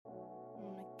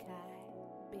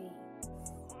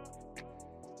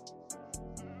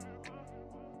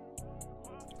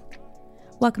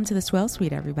Welcome to the Swell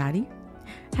Suite, everybody.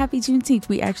 Happy Juneteenth.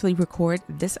 We actually record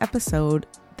this episode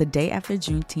the day after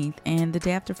Juneteenth and the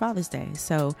day after Father's Day.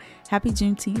 So happy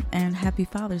Juneteenth and happy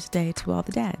Father's Day to all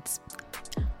the dads.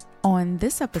 On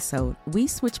this episode, we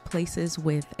switch places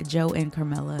with Joe and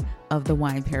Carmela of the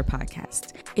Wine Pair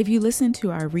podcast. If you listen to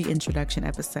our reintroduction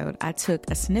episode, I took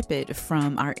a snippet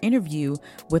from our interview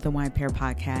with the Wine Pair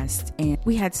podcast, and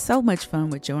we had so much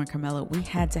fun with Joe and Carmela, we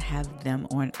had to have them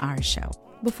on our show.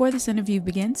 Before this interview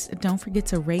begins, don't forget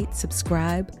to rate,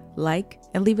 subscribe, like,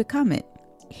 and leave a comment.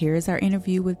 Here is our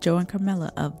interview with Joe and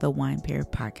Carmela of the Wine Pair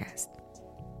podcast.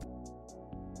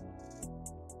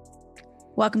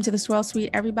 Welcome to the Swell Suite,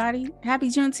 everybody. Happy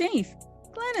Juneteenth.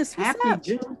 Glennis, what's Happy up?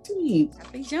 Juneteenth.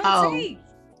 Happy Juneteenth.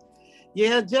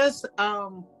 Yeah, just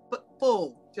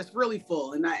full, just really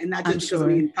full, and not just because I'm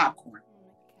eating popcorn.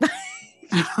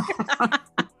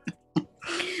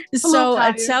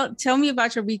 So tell me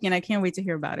about your weekend. I can't wait to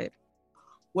hear about it.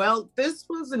 Well, this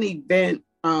was an event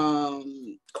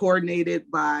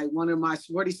coordinated by one of my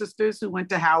sorority sisters who went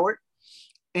to Howard.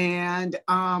 And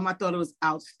I thought it was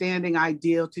outstanding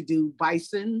idea to do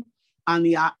Bisons on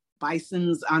the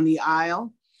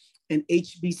Aisle, an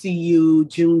HBCU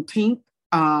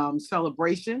Juneteenth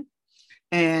celebration.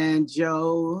 And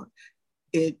Joe,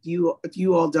 if you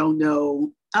all don't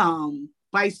know,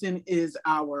 Bison is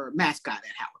our mascot at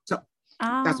Howard. So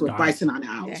that's what Bison on the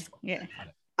Aisle is for. Yeah.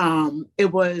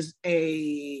 It was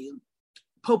a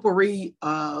potpourri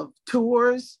of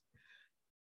tours,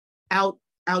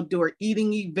 outdoor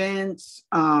eating events,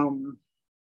 and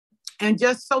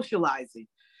just socializing.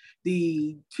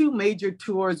 The two major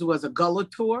tours was a Gullah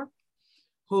tour,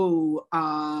 who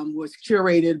was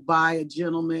curated by a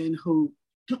gentleman who,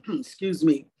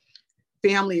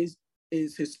 family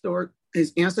is historic.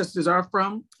 His ancestors are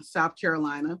from South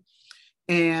Carolina,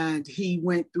 and he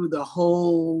went through the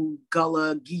whole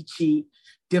Gullah Geechee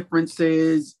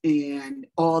differences and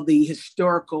all the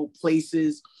historical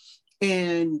places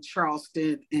in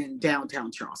Charleston and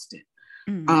downtown Charleston.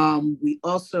 Mm-hmm. We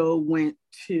also went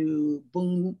to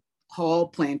Boone Hall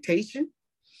Plantation,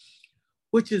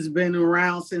 which has been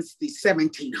around since the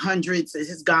 1700s. It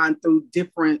has gone through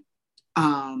different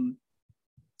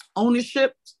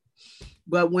ownerships.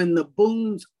 But when the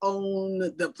Boones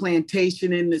owned the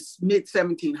plantation in the mid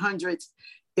 1700s,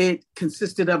 it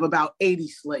consisted of about 80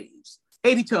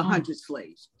 to 100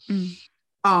 slaves.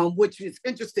 Mm-hmm. Which is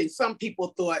interesting. Some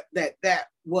people thought that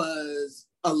was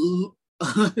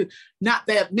not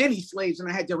that many slaves, and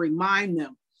I had to remind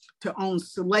them to own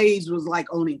slaves was like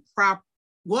owning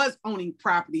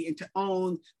property, and to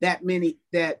own that many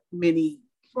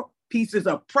pieces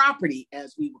of property,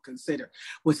 as we would consider,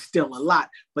 was still a lot.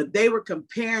 But they were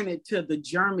comparing it to the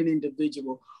German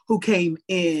individual who came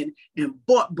in and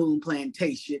bought Boone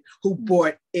Plantation, who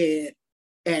bought it,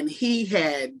 and he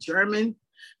had German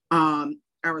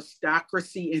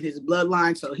aristocracy in his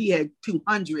bloodline. So he had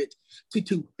 200 to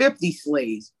 250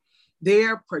 slaves.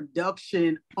 Their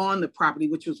production on the property,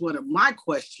 which was one of my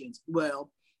questions,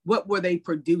 well, what were they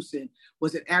producing?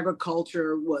 Was it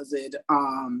agriculture? Was it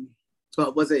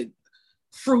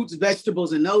fruits,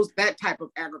 vegetables, and that type of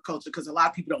agriculture? Because a lot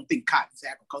of people don't think cotton is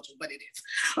agriculture, but it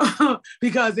is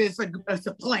because it's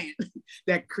a plant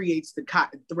that creates the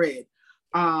cotton thread.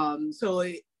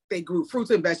 They grew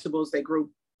fruits and vegetables, they grew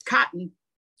cotton.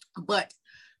 But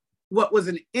what was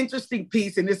an interesting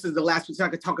piece, and this is the last piece, I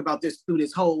could talk about this through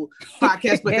this whole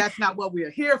podcast, but that's not what we're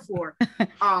here for.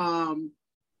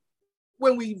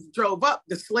 When we drove up,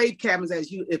 the slave cabins,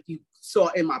 if you saw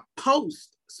in my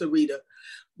post, Sarita,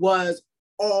 was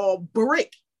all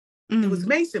brick. Mm-hmm. It was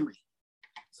masonry.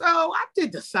 So I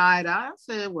did decide, I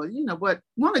said, well, you know what?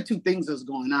 One or two things is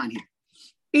going on here.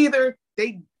 Either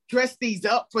they dress these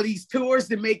up for these tours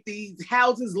to make these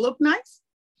houses look nice,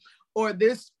 or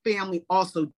this family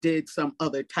also did some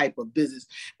other type of business.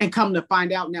 And come to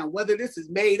find out now, whether this is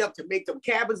made up to make them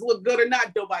cabins look good or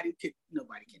not, nobody can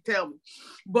tell me.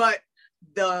 But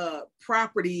the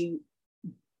property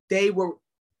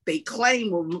they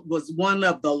claim was one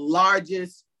of the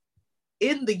largest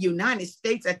in the United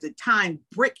States at the time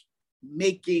brick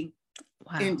making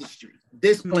industry,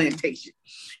 this plantation.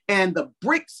 And the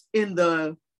bricks in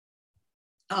the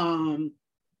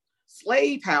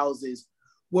slave houses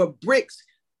were bricks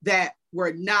that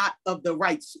were not of the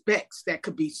right specs that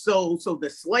could be sold. So the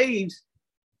slaves,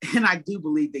 and I do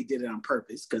believe they did it on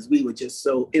purpose because we were just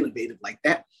so innovative like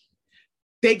that,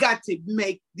 they got to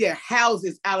make their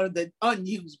houses out of the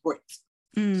unused bricks.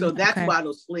 So that's why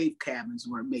those slave cabins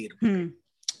were made of brick.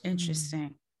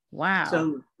 Interesting. Wow.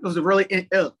 So it was a really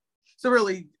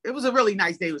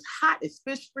nice day. It was hot as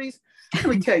fish grease. Let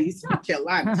me tell you, South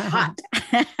Carolina's hot.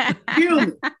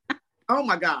 Humid. Oh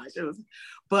my gosh.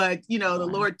 But the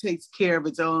Lord takes care of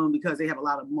its own because they have a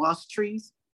lot of moss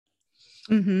trees.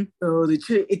 Mm-hmm. So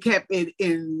it kept it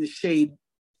in the shade,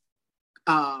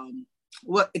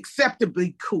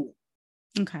 acceptably cool.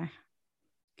 Okay.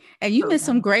 And you missed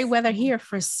some great weather here.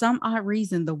 For some odd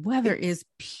reason, the weather is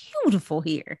beautiful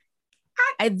here.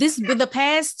 The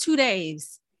past 2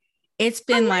 days, it's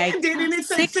been like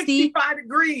 65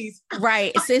 degrees.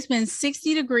 Right. So it's been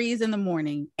 60 degrees in the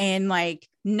morning and like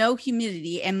no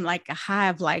humidity and like a high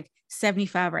of like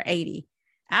 75 or 80.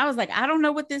 I was like, I don't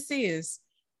know what this is.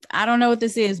 But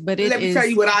Let me tell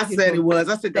you what I said it was.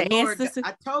 I said, the Lord,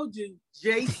 I told you,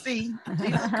 JC,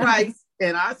 Jesus Christ,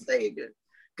 and our Savior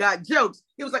got jokes.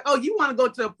 He was like, oh, you want to go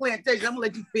to a plantation? I'm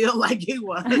going to let you feel like he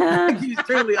was. Like he was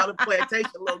truly on a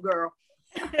plantation, little girl.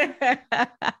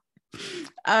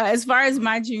 As far as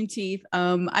my Juneteenth,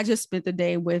 I just spent the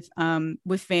day with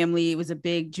family. It was a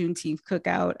big Juneteenth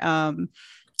cookout.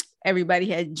 Everybody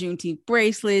had Juneteenth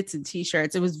bracelets and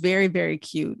t-shirts. It was very, very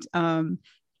cute. And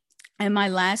my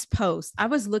last post, I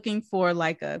was looking for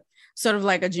like a sort of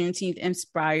like a Juneteenth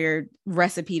inspired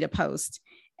recipe to post.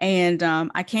 And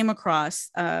I came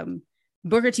across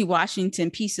Booker T.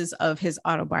 Washington pieces of his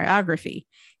autobiography.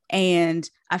 And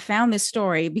I found this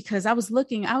story because I was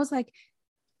like,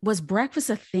 was breakfast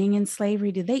a thing in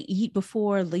slavery? Did they eat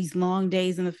before these long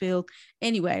days in the field?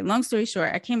 Anyway, long story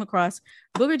short, I came across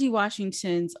Booker T.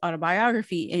 Washington's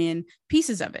autobiography and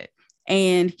pieces of it.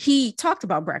 And he talked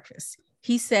about breakfast.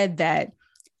 He said that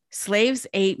slaves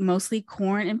ate mostly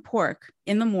corn and pork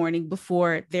in the morning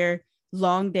before their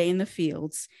long day in the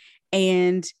fields.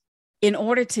 And in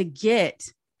order to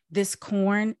get this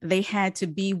corn, they had to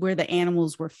be where the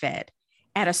animals were fed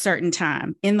at a certain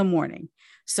time in the morning.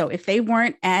 So if they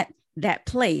weren't at that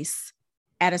place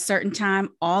at a certain time,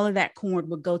 all of that corn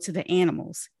would go to the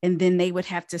animals. And then they would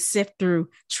have to sift through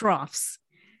troughs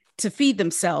to feed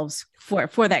themselves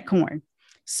for that corn.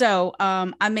 So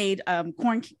I made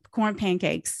corn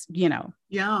pancakes, Yum.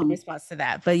 in response to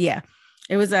that. But yeah,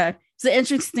 it's an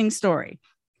interesting story.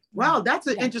 Wow, that's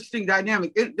an interesting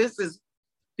dynamic. This is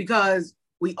because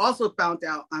we also found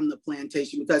out on the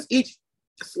plantation, because each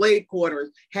slave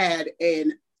quarter had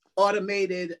an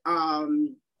automated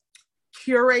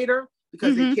curator,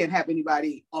 because they can't have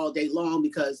anybody all day long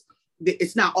because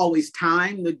it's not always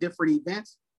timed, the different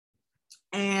events.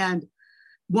 And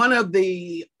one of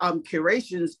the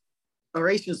orations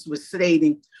was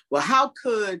stating, well, how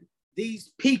could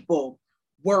these people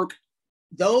work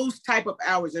those type of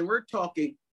hours? And we're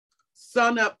talking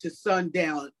sun up to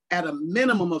sundown at a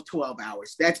minimum of 12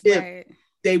 hours. That's if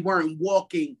they weren't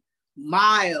walking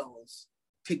miles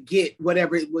to get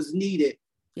whatever it was needed.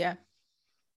 Yeah.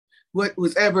 Which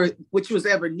was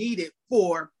ever needed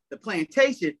for the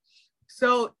plantation.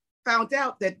 So found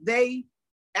out that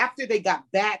after they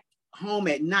got back home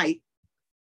at night,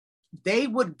 they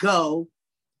would go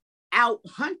out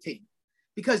hunting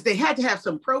because they had to have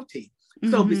some protein.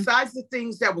 So besides the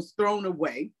things that was thrown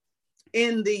away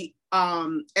in the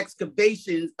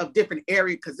excavations of different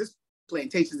areas, because this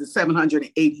plantation is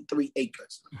 783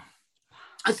 acres.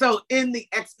 So in the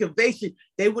excavation,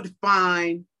 they would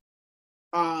find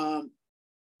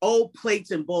old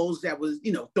plates and bowls that was,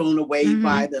 thrown away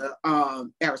by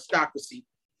the aristocracy,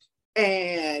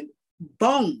 and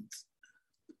bones,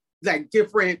 like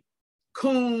different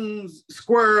coons,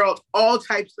 squirrels, all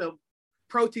types of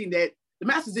protein that the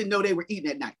masters didn't know they were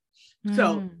eating at night.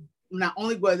 So not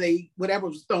only were they, whatever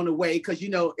was thrown away, because,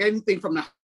 anything from the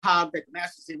hog that the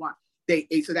masters didn't want, they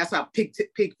ate. So that's how pig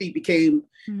feet became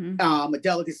a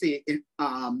delicacy.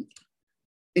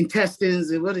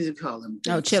 Intestines, and what did you call them?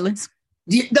 Oh, chitlins.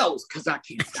 Yeah, those, because I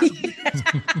can't stop.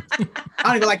 I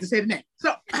don't even like to say the name.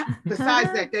 So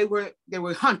besides that, they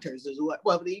were hunters as well.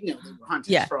 Well, they were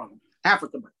hunters from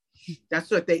Africa, but that's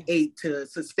what they ate to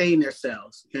sustain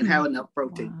themselves and have enough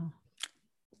protein.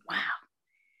 Wow.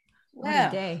 What a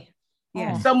day.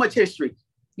 Yeah. So much history.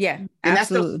 Yeah. And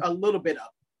absolutely. That's just a little bit of.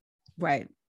 Right.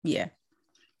 Yeah.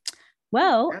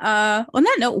 Well, on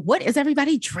that note, what is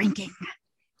everybody drinking?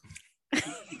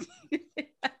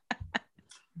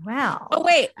 Wow. Oh,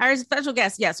 wait, our special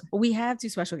guest. Yes, we have two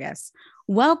special guests.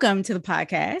 Welcome to the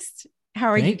podcast. How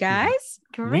are you guys?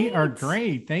 Great. We are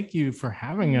great. Thank you for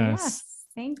having us. Yes,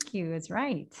 thank you. It's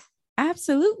right.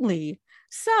 Absolutely.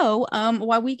 So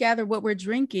while we gather what we're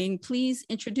drinking, please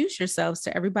introduce yourselves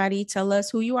to everybody. Tell us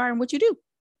who you are and what you do.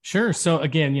 Sure. So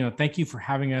again, thank you for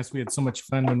having us. We had so much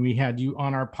fun when we had you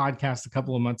on our podcast a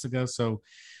couple of months ago. So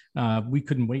we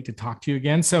couldn't wait to talk to you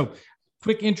again. So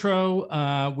quick intro.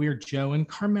 We're Joe and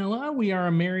Carmela. We are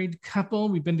a married couple.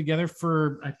 We've been together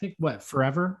for, I think,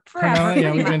 forever? Carmela?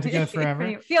 Yeah, we've been together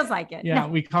forever. Feels like it. Yeah,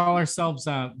 we call ourselves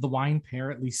the wine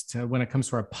pair, at least when it comes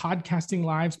to our podcasting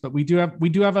lives, but we do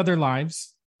have other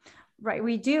lives. Right,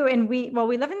 we do. And we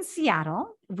live in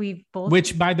Seattle. We both,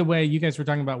 which, by the way, you guys were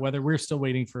talking about weather. We're still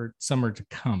waiting for summer to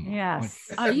come.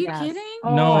 Yes. Are you kidding?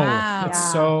 No,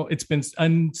 wow. it's been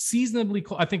unseasonably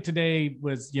cold. I think today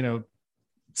was,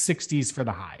 60s for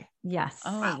the high. Yes.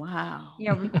 Oh, wow.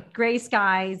 Gray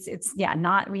skies. We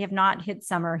have not hit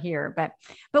summer here, but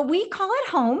we call it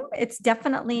home. It's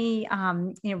definitely,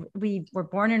 we were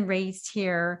born and raised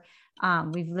here.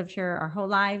 We've lived here our whole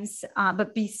lives.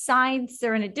 But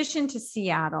in addition to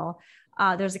Seattle,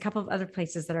 there's a couple of other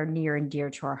places that are near and dear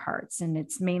to our hearts. And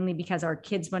it's mainly because our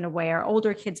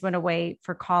older kids went away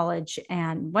for college.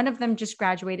 And one of them just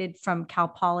graduated from Cal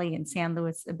Poly in San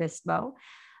Luis Obispo.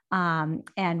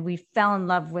 And we fell in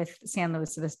love with San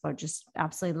Luis Obispo, just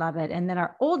absolutely love it. And then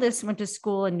our oldest went to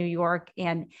school in New York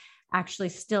and actually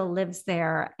still lives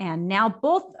there. And now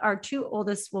both our two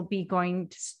oldest will be going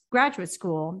to graduate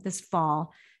school this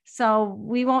fall. So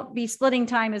we won't be splitting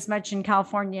time as much in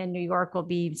California and New York. We'll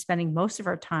be spending most of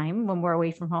our time when we're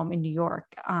away from home in New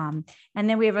York. And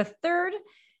then we have a third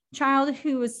child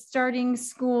who is starting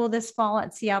school this fall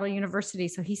at Seattle University.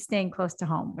 So he's staying close to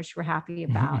home, which we're happy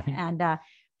about. And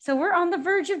so we're on the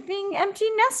verge of being empty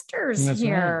nesters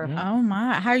here. Right, yeah. Oh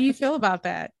my, how do you feel about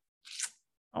that?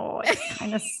 Oh, it's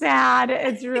kind of sad.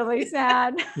 It's really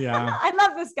sad. Yeah. I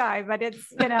love this guy, but it's,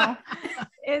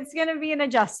 it's going to be an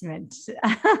adjustment.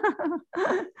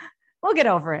 We'll get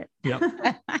over it. Yep.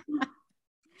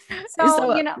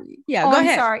 So, yeah, go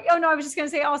ahead. Sorry. Oh, no, I was just going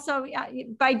to say also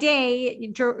by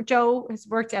day, Joe has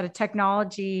worked at a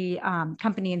technology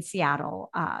company in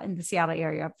Seattle, in the Seattle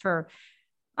area for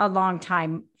a long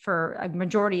time, for a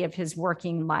majority of his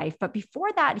working life. But before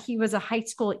that, he was a high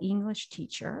school English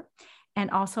teacher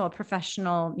and also a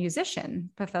professional musician,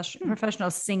 professional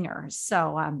singer.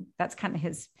 So that's kind of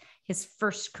his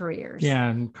first careers. Yeah.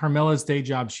 And Carmela's day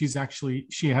job, she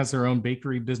has her own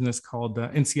bakery business called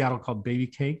in Seattle called Baby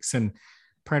Cakes. And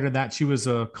prior to that, she was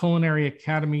a culinary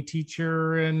academy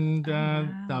teacher and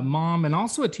a mom and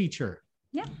also a teacher.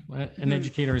 Yeah. An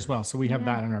educator as well. So we have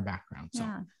that in our background. So,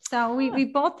 so we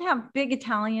both have big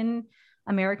Italian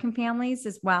American families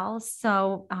as well.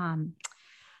 So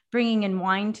bringing in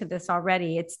wine to this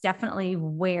already, it's definitely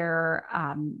where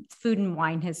food and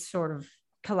wine has sort of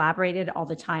collaborated all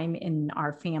the time in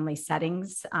our family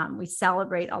settings. We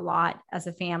celebrate a lot as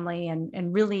a family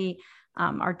and really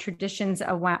our traditions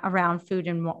around food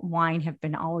and wine have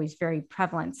been always very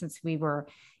prevalent since we were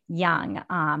young.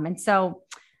 And so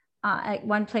at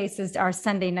one place is our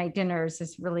Sunday night dinners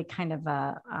is really kind of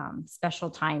a special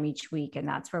time each week. And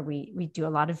that's where we do a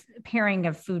lot of pairing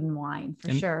of food and wine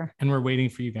for sure. And we're waiting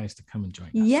for you guys to come and join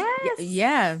us. Yes.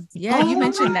 Yeah. You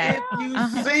mentioned that.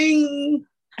 You sing.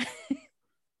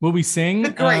 Will we sing?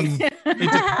 Great.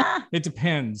 It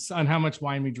depends on how much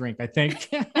wine we drink, I think.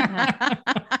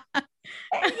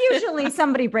 Usually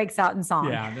somebody breaks out in song.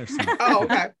 Yeah, there's some. Oh,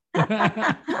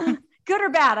 okay. Good or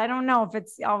bad. I don't know if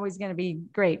it's always going to be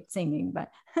great singing, but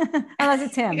unless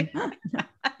it's him.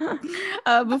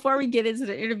 Before we get into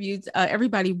the interviews,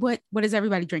 everybody, what is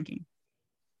everybody drinking?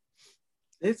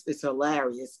 This is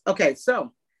hilarious. Okay,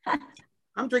 so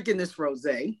I'm drinking this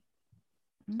rosé.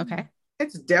 Okay.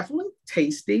 It's definitely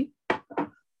tasty.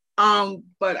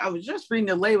 But I was just reading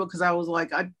the label because I was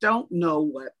like, I don't know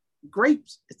what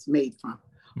grapes it's made from.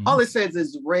 Mm-hmm. All it says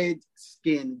is red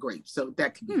skin grapes. So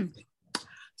that could be anything.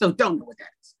 So don't know what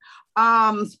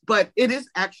that is. But it is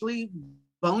actually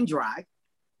bone dry.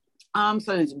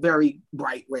 So it's very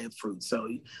bright red fruit. So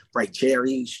bright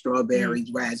cherries, strawberries,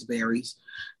 raspberries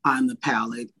on the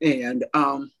palate. And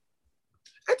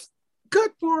it's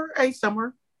good for a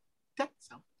summer day.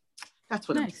 So that's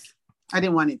what it is. I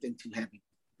didn't want anything too heavy.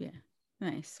 Yeah.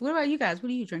 Nice. What about you guys? What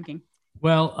are you drinking?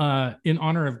 Well, in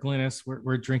honor of Glennis,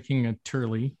 we're drinking a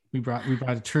Turley. We brought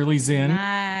a Turley Zin.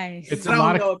 Nice. It's I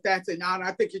don't know if that's an honor.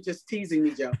 I think you're just teasing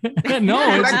me, Joe. No,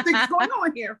 I think what's going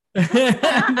on here.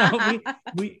 No,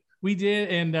 we did,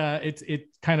 and it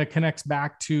kind of connects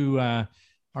back to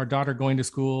our daughter going to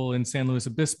school in San Luis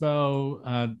Obispo.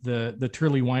 The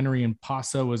Turley Winery in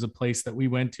Paso was a place that we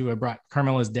went to. I brought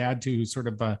Carmela's dad to, who's sort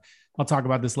of I'll talk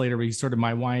about this later, but he's sort of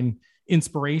my wine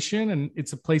inspiration, and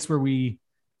it's a place where we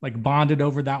like bonded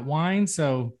over that wine.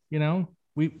 So,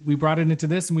 we brought it into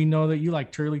this, and we know that you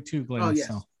like Turley too, Glenn. Oh, yes.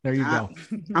 So there you go.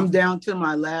 I'm down to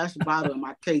my last bottle in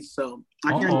my case, so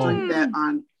I can't drink that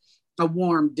on a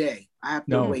warm day. I have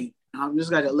to wait. I'm just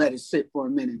got to let it sit for a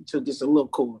minute until it gets a little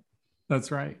cooler.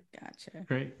 That's right. Gotcha.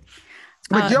 Great.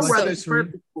 But your so brother's sweet.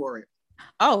 perfect for it.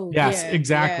 Oh, Yes, yeah,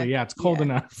 exactly. Yeah, it's cold yeah,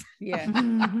 enough.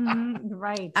 yeah.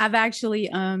 Right. I've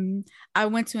actually I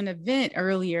went to an event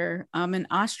earlier, an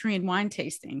Austrian wine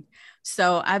tasting.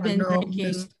 So I've been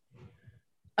drinking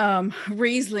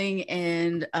Riesling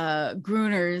and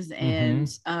Gruners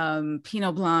and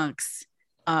Pinot Blancs.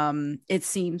 It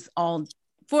seems all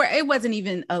for it wasn't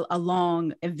even a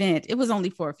long event. It was only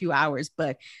for a few hours,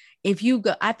 but if you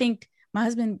go, I think my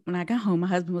husband, when I got home, my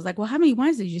husband was like, well, how many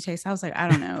wines did you taste? I was like, I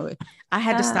don't know. I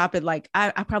had to stop at like,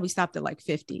 I probably stopped at like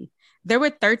 50. There were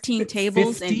 13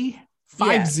 tables 50?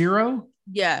 and 50?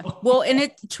 yeah. Well, in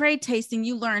it trade tasting,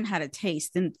 you learn how to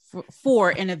taste. And for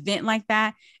an event like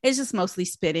that, it's just mostly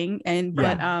spitting. And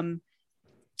but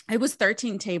it was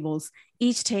 13 tables.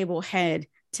 Each table had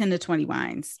 10 to 20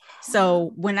 wines.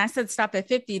 So when I said stop at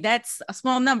 50, that's a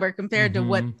small number compared to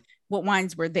what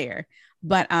wines were there.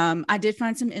 But I did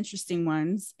find some interesting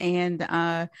ones. And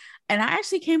I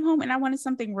actually came home and I wanted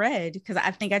something red because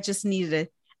I think I just needed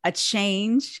a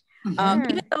change.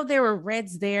 Even though there were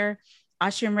reds there,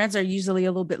 Austrian reds are usually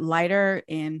a little bit lighter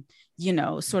and, you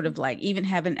know, sort of like even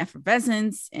have an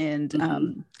effervescence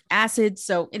and acid.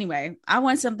 So anyway, I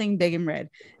want something big and red.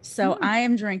 So I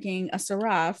am drinking a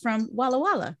Syrah from Walla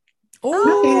Walla.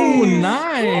 Oh,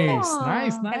 Nice.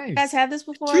 nice. Have you guys had this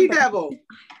before? Tree Devil.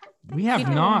 We have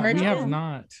not. We have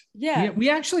not. Yeah. We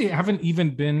actually haven't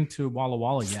even been to Walla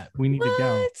Walla yet. We need to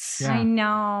go. Yeah. I know.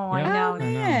 Yeah. I know. Oh,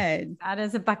 man. That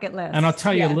is a bucket list. And I'll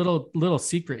tell you a little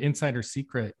secret, insider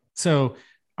secret. So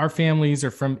our families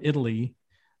are from Italy.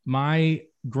 My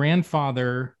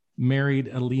grandfather married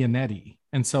a Leonetti.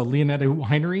 And so Leonetti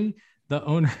Winery, the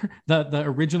owner, the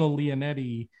original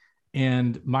Leonetti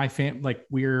and my family, like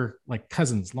we're like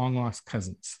cousins, long lost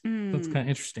cousins. That's kind of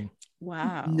interesting.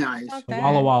 Wow. Nice.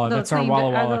 Walla Walla. That's our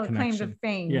Walla Walla claim connection. to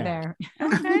fame Yeah. there.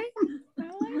 Okay. I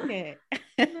like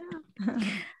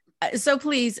it. So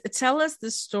please tell us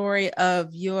the story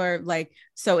of your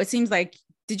so it seems like,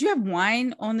 did you have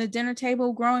wine on the dinner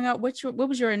table growing up? What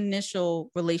was your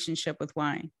initial relationship with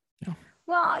wine?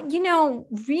 Well, you know,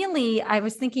 really, I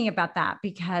was thinking about that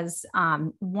because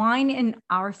wine in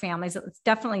our families, it's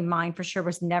definitely mine for sure,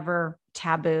 was never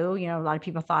taboo. You know, a lot of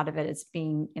people thought of it as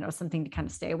being, you know, something to kind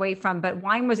of stay away from. But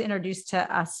wine was introduced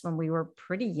to us when we were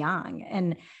pretty young.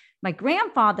 And my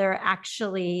grandfather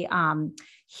actually,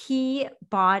 he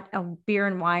bought a beer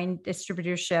and wine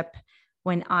distributorship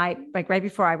when right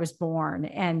before I was born,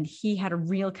 and he had a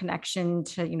real connection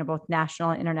to, you know, both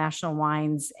national and international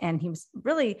wines. And he was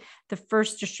really the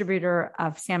first distributor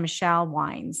of San Michel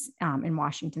wines in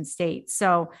Washington State.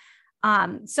 So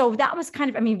that was kind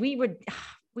of, I mean, we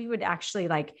would actually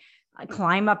like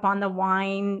climb up on the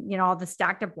wine, you know, all the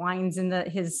stacked up wines in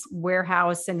his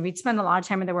warehouse, and we'd spend a lot of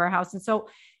time in the warehouse. And so,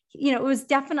 you know, it was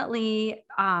definitely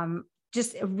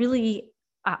just a really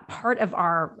part of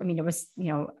it was,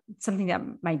 you know, something that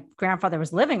my grandfather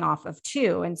was living off of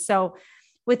too. And so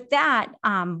with that,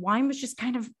 wine was just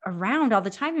kind of around all the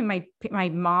time. And my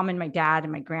mom and my dad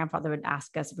and my grandfather would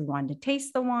ask us if we wanted to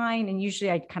taste the wine. And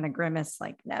usually I'd kind of grimace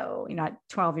like, no, you know, at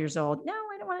 12 years old, no,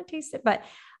 I don't want to taste it. But,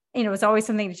 you know, it was always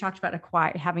something to talk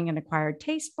about having an acquired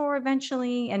taste for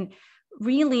eventually. And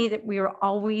really that we were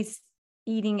always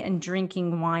eating and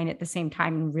drinking wine at the same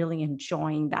time and really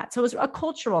enjoying that. So it was a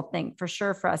cultural thing for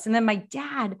sure for us. And then my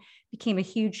dad became a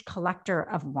huge collector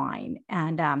of wine,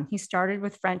 and he started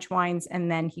with French wines, and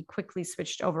then he quickly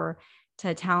switched over to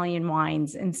Italian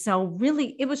wines. And so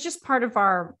really it was just part of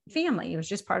our family. It was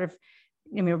just part of,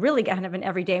 I mean, really kind of an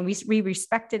everyday, and we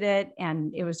respected it.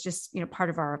 And it was just, you know, part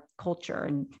of our culture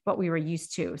and what we were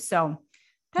used to. So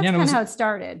that's kind of how it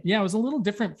started. Yeah, it was a little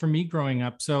different for me growing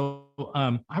up. So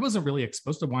I wasn't really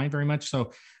exposed to wine very much.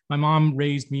 So my mom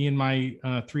raised me and my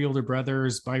 3 older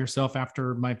brothers by herself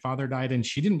after my father died, and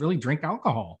she didn't really drink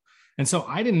alcohol. And so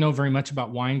I didn't know very much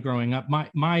about wine growing up.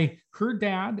 Her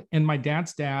dad and my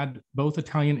dad's dad, both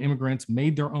Italian immigrants,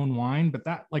 made their own wine, but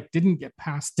that didn't get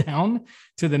passed down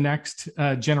to the next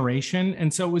generation.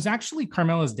 And so it was actually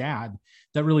Carmela's dad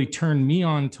that really turned me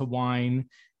on to wine,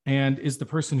 and is the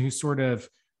person who sort of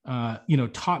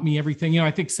taught me everything. I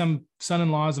think some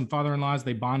son-in-laws and father-in-laws,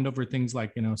 they bond over things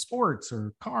like, sports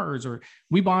or cars, or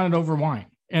we bonded over wine.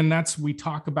 And we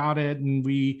talk about it, and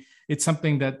it's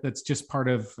something that's just part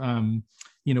of,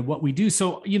 what we do.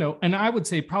 So, and I would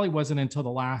say it probably wasn't until the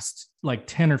last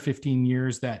 10 or 15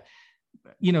 years that,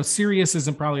 serious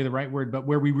isn't probably the right word, but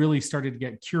where we really started to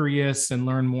get curious and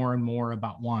learn more and more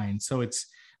about wine. So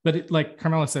like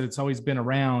Carmela said, it's always been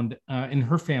around in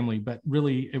her family, but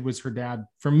really it was her dad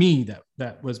for me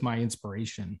that was my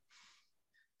inspiration.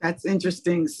 That's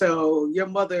interesting. So your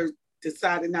mother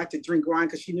decided not to drink wine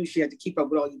because she knew she had to keep up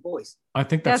with all you boys. I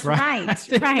think that's right.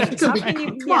 Right.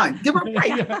 Come on, give her a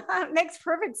break. Yeah. Makes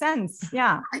perfect sense.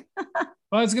 Yeah.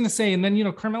 Well, I was going to say, and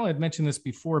then, Carmela had mentioned this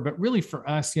before, but really for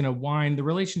us, wine, the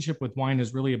relationship with wine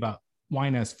is really about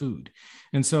wine as food.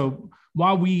 And so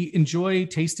while we enjoy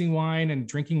tasting wine and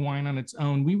drinking wine on its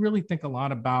own, we really think a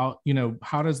lot about,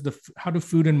 how do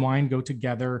food and wine go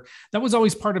together? That was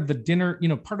always part of the dinner,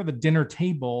 part of the dinner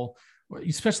table,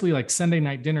 especially like Sunday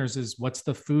night dinners, is what's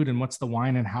the food and what's the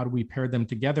wine and how do we pair them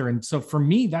together? And so for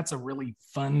me, that's a really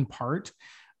fun part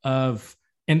of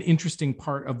an interesting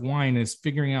part of wine, is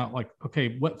figuring out like,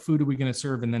 okay, what food are we going to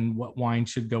serve? And then what wine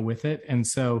should go with it. And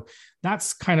so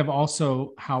that's kind of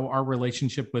also how our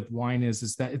relationship with wine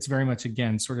is that it's very much,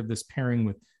 again, sort of this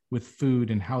pairing with food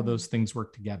and how those things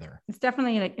work together. It's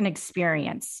definitely an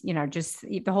experience, just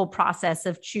the whole process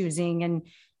of choosing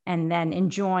and then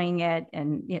enjoying it.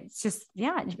 And it's just,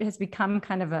 it has become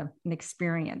kind of an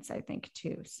experience, I think,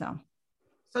 too. So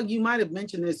you might have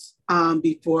mentioned this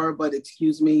before, but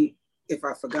excuse me if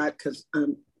I forgot, because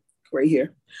I'm right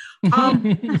here.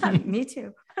 Me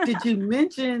too. Did you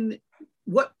mention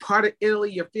what part of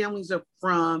Italy your families are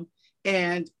from?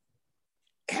 And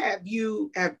have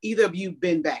either of you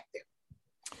been back there?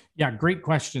 Yeah, great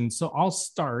question. So I'll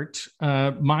start.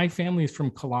 My family is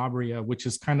from Calabria, which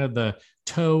is kind of the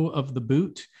toe of the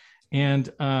boot.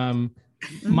 And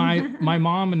my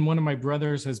mom and one of my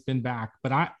brothers has been back,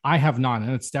 but I have not. And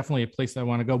it's definitely a place that I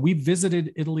want to go. We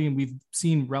visited Italy and we've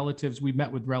seen relatives. We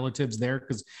met with relatives there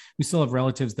because we still have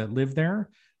relatives that live there.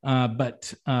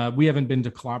 But we haven't been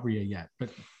to Calabria yet.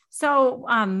 So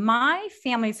my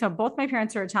family, so both my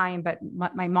parents are Italian, but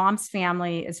my mom's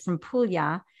family is from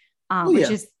Puglia,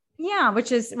 which is,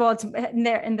 it's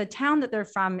in the town that they're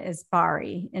from is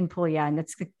Bari in Puglia, and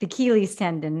it's the Achilles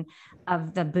tendon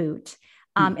of the boot.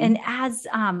 And as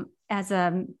a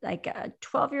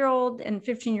 12-year-old and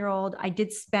 15-year-old, I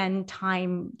did spend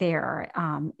time there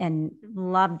and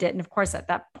loved it. And of course, at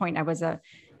that point, I was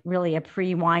really a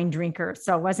pre-wine drinker,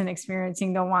 so I wasn't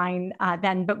experiencing the wine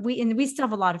then. But we still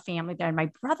have a lot of family there. And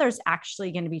my brother's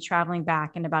actually going to be traveling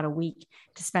back in about a week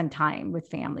to spend time with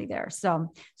family there.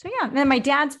 So yeah. And then my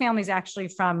dad's family is actually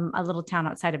from a little town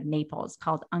outside of Naples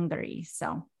called Ungary.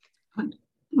 So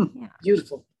yeah,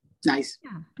 beautiful, nice.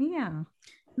 Yeah.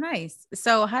 Nice.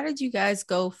 So how did you guys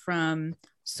go from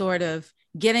sort of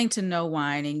getting to know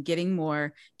wine and getting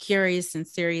more curious and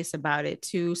serious about it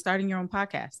to starting your own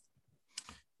podcast?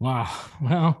 Wow.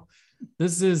 Well,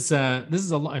 this is a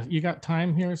lot. You got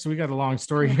time here? So we got a long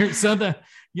story here. So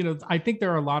I think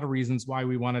there are a lot of reasons why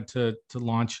we wanted to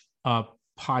launch a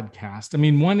podcast. I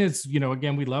mean, one is,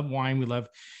 again, we love wine. We love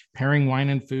pairing wine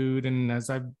and food. And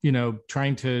as I've,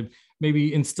 trying to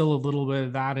maybe instill a little bit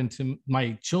of that into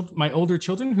my older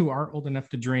children who are old enough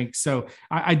to drink. So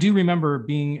I do remember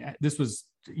this was,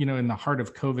 in the heart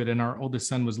of COVID, and our oldest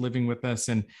son was living with us,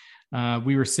 and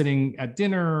we were sitting at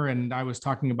dinner and I was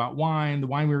talking about the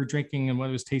wine we were drinking and what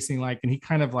it was tasting like. And he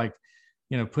kind of like,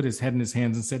 put his head in his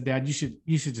hands and said, "Dad,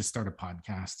 you should just start a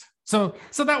podcast." So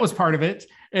that was part of it.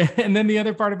 And then the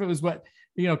other part of it was what,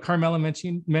 Carmela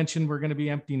mentioned we're going to be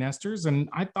empty nesters. And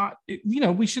I thought,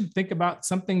 we should think about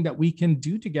something that we can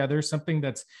do together, something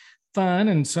that's fun.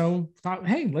 And so thought,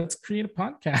 hey, let's create a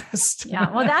podcast. Yeah,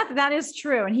 well, that is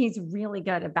true. And he's really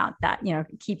good about that,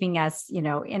 keeping us,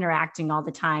 interacting all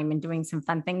the time and doing some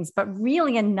fun things. But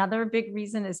really another big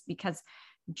reason is because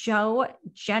Joe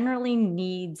generally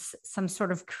needs some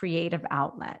sort of creative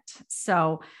outlet.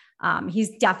 So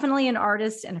he's definitely an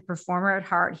artist and a performer at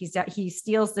heart. He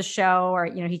steals the show, or,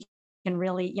 he can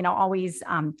really, always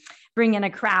bring in a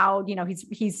crowd.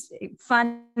 He's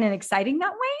fun and exciting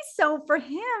that way. So for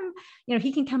him,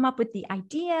 he can come up with the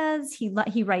ideas.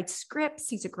 He writes scripts.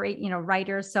 He's a great,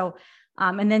 writer. So,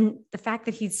 and then the fact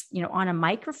that he's, on a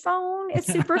microphone is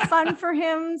super fun for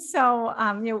him. So,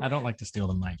 I don't like to steal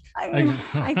the mic.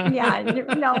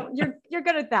 You're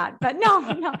good at that, but no,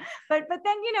 but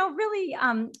then, really,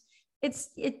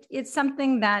 it's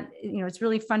something that, it's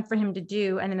really fun for him to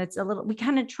do. And then we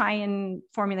kind of try and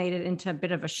formulate it into a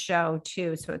bit of a show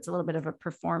too. So it's a little bit of a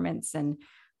performance. And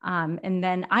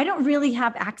then I don't really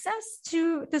have access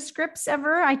to the scripts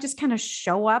ever. I just kind of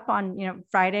show up on,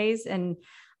 Fridays. And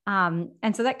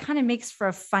so that kind of makes for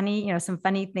a funny, some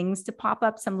funny things to pop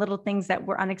up, some little things that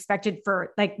were unexpected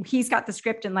for, like, he's got the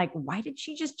script and like, why did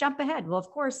she just jump ahead? Well, of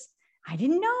course I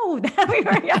didn't know that we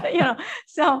were,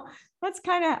 so that's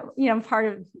kind of, part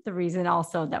of the reason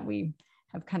also that we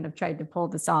have kind of tried to pull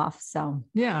this off. So,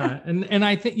 yeah. And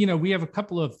I think, we have a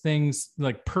couple of things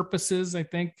like purposes, I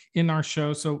think, in our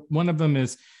show. So one of them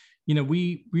is,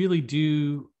 we really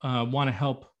do want to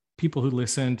help people who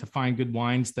listen to find good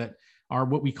wines that are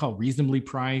what we call reasonably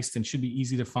priced and should be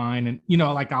easy to find. And,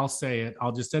 like I'll say it,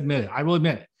 I'll just admit it. I will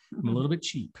admit it. I'm a little bit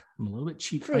cheap. I'm a little bit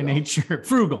cheap by nature.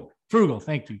 Frugal.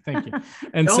 Thank you.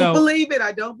 And don't believe it.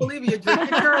 I don't believe it. You're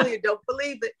drinking early. Don't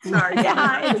believe it. Sorry.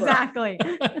 Yeah, exactly.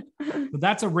 But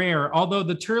that's a rare, although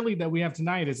the Turley that we have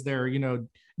tonight is their,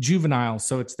 juvenile.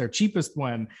 So it's their cheapest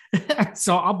one.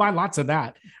 So I'll buy lots of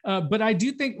that. But I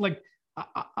do think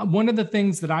one of the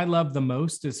things that I love the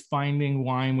most is finding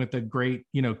wine with a great,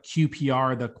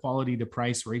 QPR, the quality to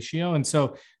price ratio. And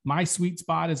so my sweet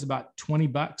spot is about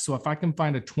 $20. So if I can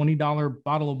find a $20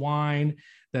 bottle of wine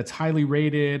that's highly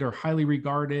rated or highly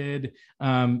regarded,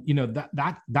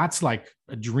 that's like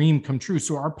a dream come true.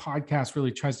 So our podcast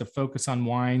really tries to focus on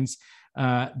wines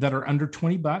that are under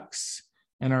 $20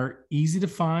 and are easy to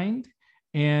find,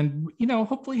 and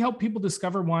hopefully help people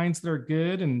discover wines that are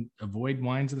good and avoid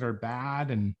wines that are bad.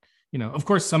 And of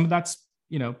course, some of that's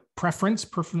preference,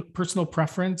 personal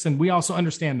preference, and we also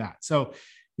understand that. So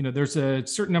there's a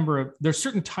certain there's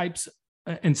certain types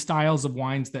and styles of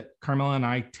wines that Carmela and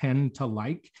I tend to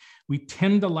like. We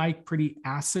tend to like pretty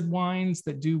acid wines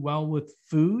that do well with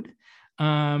food.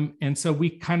 And so we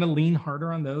kind of lean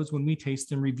harder on those when we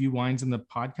taste and review wines in the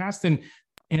podcast.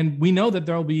 And we know that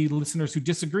there'll be listeners who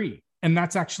disagree. And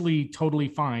that's actually totally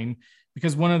fine,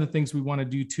 because one of the things we want to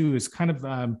do too is kind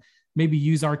of maybe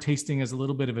use our tasting as a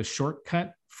little bit of a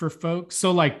shortcut for folks.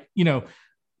 So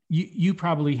you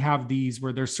probably have these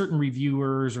where there's certain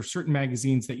reviewers or certain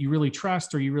magazines that you really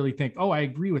trust, or you really think, oh, I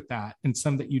agree with that. And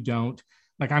some that you don't.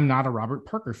 Like, I'm not a Robert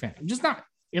Parker fan. I'm just not,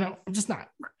 I'm just not.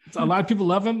 So a lot of people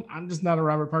love him. I'm just not a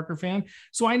Robert Parker fan.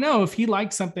 So I know if he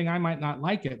likes something, I might not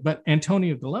like it. But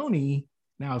Antonio Galloni,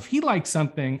 now, if he likes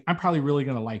something, I'm probably really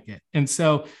going to like it. And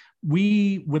so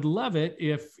we would love it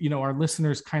if, our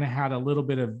listeners kind of had a little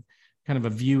bit of kind of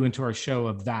a view into our show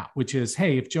of that, which is,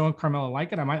 hey, if Joe and Carmela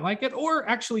like it, I might like it. Or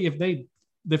actually, if they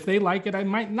like it, I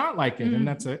might not like it. Mm-hmm. And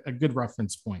that's a good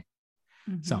reference point.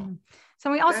 Mm-hmm.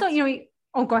 So we also,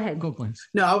 go ahead. Go, please.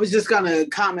 No, I was just going to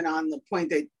comment on the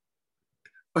point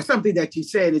or something that you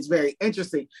said is very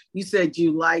interesting. You said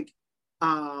you like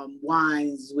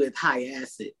wines with high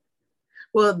acid.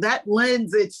 Well, that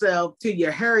lends itself to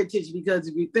your heritage, because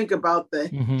if you think about the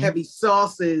heavy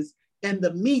sauces and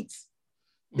the meats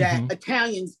that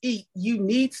Italians eat, you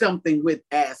need something with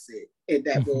acid, and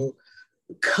that will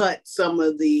cut some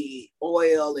of the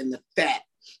oil and the fat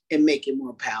and make it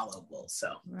more palatable.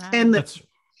 So,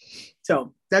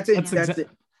 that's it.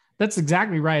 That's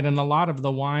exactly right. And a lot of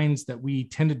the wines that we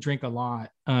tend to drink a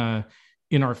lot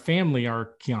in our family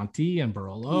are Chianti and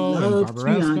Barolo and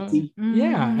Barbaresco.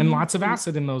 Yeah, and lots of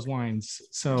acid in those wines.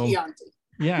 So Chianti.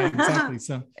 Yeah, exactly.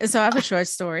 So I have a short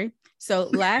story. So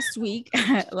last week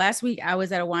I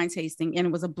was at a wine tasting, and it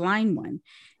was a blind one,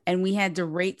 and we had to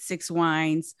rate 6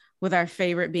 wines, with our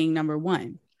favorite being number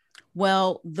 1.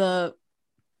 Well, the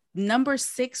number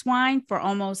 6 wine for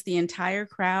almost the entire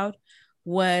crowd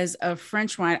was a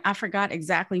French wine. I forgot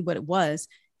exactly what it was.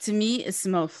 To me, it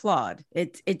smelled flawed.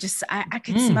 It just, I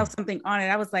could smell something on it.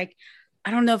 I was like,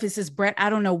 I don't know if this is Brett. I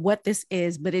don't know what this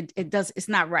is, but it's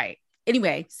not right.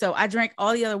 Anyway, so I drank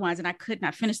all the other wines and I could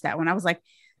not finish that one. I was like,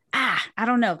 I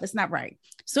don't know. That's not right.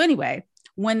 So anyway,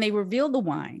 when they revealed the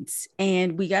wines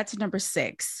and we got to number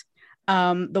 6, the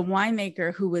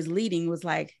winemaker who was leading was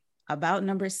like, about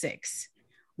number 6,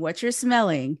 what you're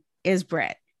smelling is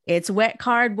Brett. It's wet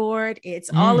cardboard. It's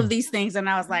all of these things. And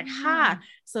I was like,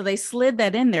 So they slid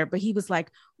that in there. But he was like,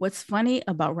 what's funny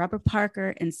about Robert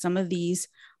Parker and some of these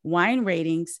wine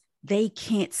ratings, they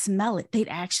can't smell it. They'd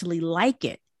actually like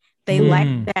it. They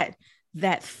like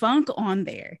that funk on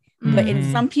there. But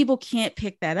some people can't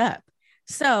pick that up.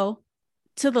 So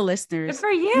to the listeners, good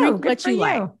for you. Drink what you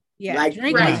like. Yeah.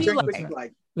 Drink what you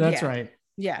like. That's right.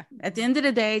 Yeah. At the end of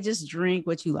the day, just drink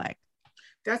what you like.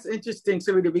 That's interesting,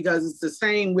 Sarita, because it's the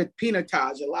same with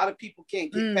Pinotage. A lot of people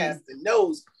can't get past the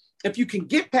nose. If you can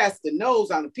get past the nose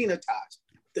on a Pinotage,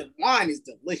 the wine is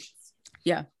delicious.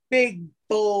 Yeah. Big,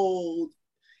 bold,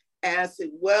 acid,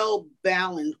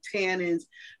 well-balanced tannins,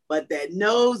 but that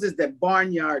nose is that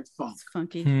barnyard funk. It's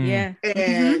funky. Yeah.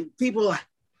 And people,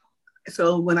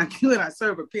 so when I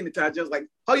serve a Pinotage, I was like,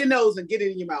 hold your nose and get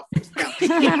it in your mouth.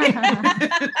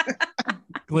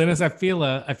 Glynis, I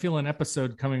feel an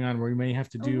episode coming on where we may have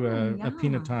to do a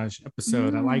Pinotage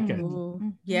episode. I like it.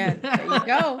 Yeah, there you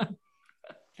go.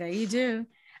 There you do.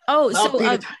 Oh,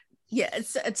 so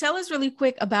tell us really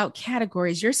quick about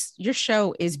categories. Your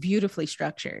show is beautifully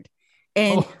structured.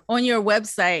 And on your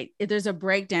website, there's a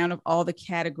breakdown of all the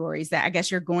categories that I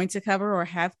guess you're going to cover or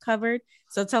have covered.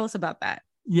 So tell us about that.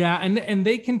 Yeah, and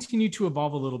they continue to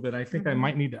evolve a little bit. I think I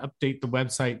might need to update the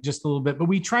website just a little bit, but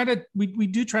we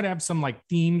do try to have some like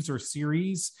themes or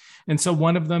series. And so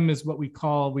one of them is what we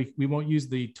call, we won't use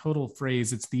the total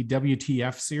phrase, it's the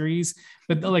WTF series,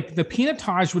 but like the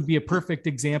Pinotage would be a perfect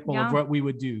example of what we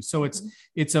would do. So it's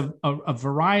a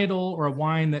varietal or a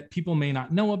wine that people may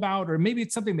not know about, or maybe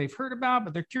it's something they've heard about,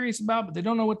 but they're curious about, but they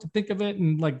don't know what to think of it.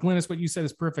 And like Glynis, what you said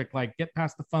is perfect. Like get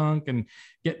past the funk and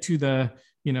get to the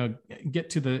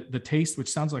taste, which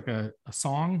sounds like a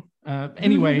song.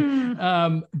 Anyway,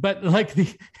 but like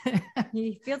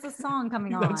he feels a song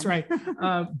coming on. That's right.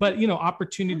 But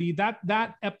opportunity,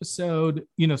 that episode,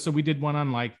 so we did one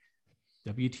on like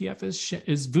WTF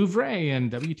is Vouvray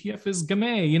and WTF is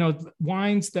Gamay,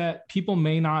 wines that people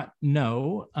may not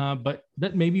know, but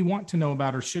that maybe want to know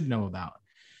about or should know about.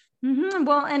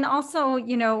 Well, and also,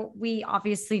 we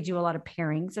obviously do a lot of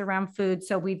pairings around food.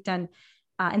 So we've done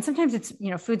and sometimes it's,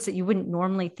 foods that you wouldn't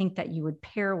normally think that you would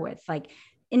pair with, like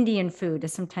Indian food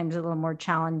is sometimes a little more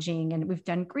challenging. And we've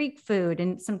done Greek food,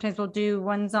 and sometimes we'll do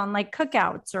ones on like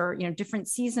cookouts or, different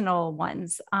seasonal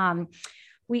ones.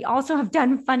 We also have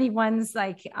done funny ones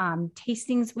like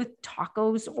tastings with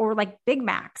tacos or like Big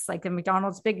Macs, like the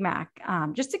McDonald's Big Mac,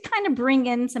 just to kind of bring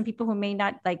in some people who may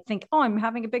not like think, oh, I'm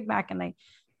having a Big Mac and I'm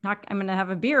going to have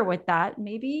a beer with that.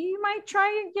 Maybe you might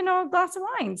try, a glass of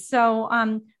wine. So,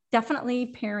 definitely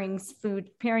pairing food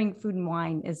and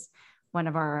wine is one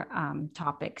of our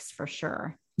topics for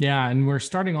sure. Yeah. And we're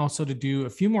starting also to do a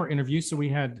few more interviews. So we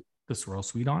had the Swirl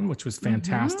Suite on, which was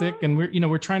fantastic. And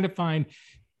we're trying to find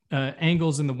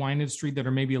angles in the wine industry that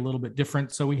are maybe a little bit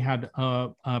different. So we had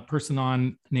a person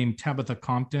on named Tabitha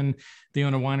Compton. They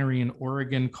own a winery in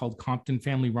Oregon called Compton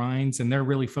Family Wines, and they're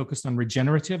really focused on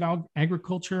regenerative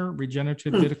agriculture,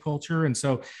 regenerative viticulture. And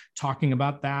so talking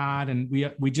about that, and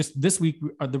we just this week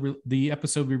the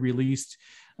episode we released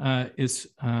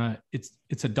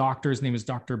it's a doctor. His name is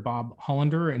Dr. Bob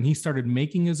Hollander, and he started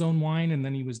making his own wine, and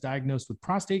then he was diagnosed with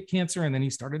prostate cancer, and then he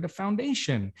started a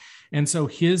foundation. And so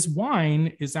his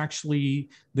wine is actually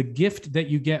the gift that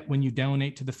you get when you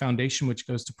donate to the foundation, which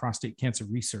goes to prostate cancer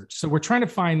research. So we're trying to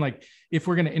find, like, if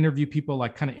we're going to interview people,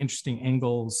 like kind of interesting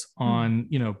angles on,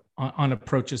 on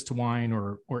approaches to wine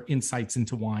or insights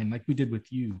into wine, like we did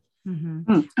with you.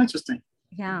 Interesting.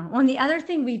 Yeah. Well, and the other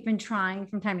thing we've been trying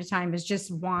from time to time is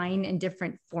just wine in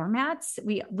different formats.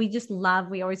 We just love,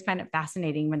 we always find it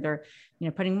fascinating when they're,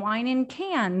 putting wine in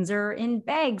cans or in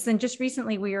bags. And just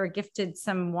recently we were gifted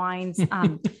some wines,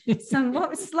 some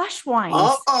slush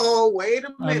wines. Oh, wait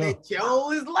a minute.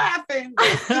 Joe is laughing.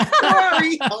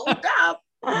 Sorry, hold up.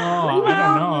 Oh, I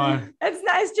don't know. It's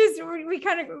not, it's just, we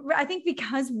kind of, I think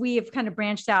because we have kind of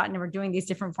branched out and we're doing these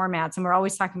different formats, and we're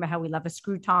always talking about how we love a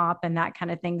screw top and that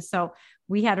kind of thing. So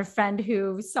we had a friend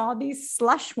who saw these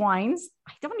slush wines.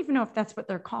 I don't even know if that's what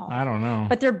they're called. I don't know.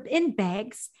 But they're in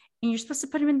bags, and you're supposed to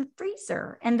put them in the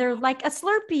freezer, and they're like a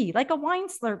Slurpee, like a wine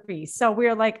Slurpee. So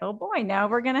we're like, oh boy, now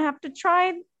we're going to have to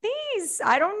try these.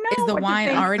 I don't know. Is the wine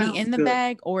already in the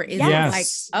bag, or is it like,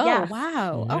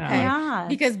 wow. Yeah. Okay. Yeah.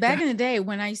 Because back in the day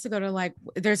when I used to go to,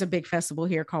 there's a big festival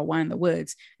here called Wine in the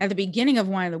Woods. At the beginning of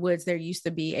Wine in the Woods, there used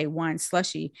to be a wine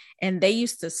slushy, and they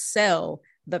used to sell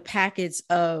the packets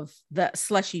of the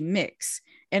slushy mix.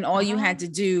 And all you had to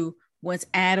do was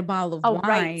add a bottle of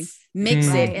wine, mix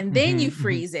it, and then you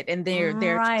freeze it, and they're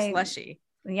slushy.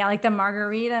 Yeah, like the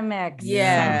margarita mix.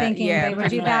 Yeah, I'm thinking they would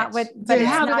do that with. But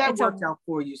how did that work out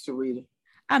for you, Sarita?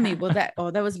 I mean, well, that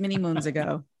was many moons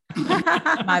ago.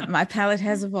 my palate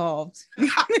has evolved.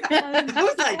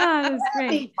 That was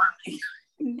great.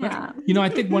 Yeah. I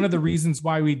think one of the reasons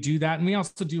why we do that, and we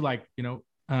also do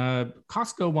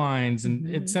Costco wines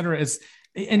and et cetera, is,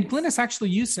 and Glynis, actually,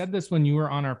 you said this when you were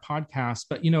on our podcast,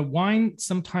 but wine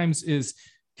sometimes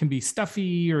can be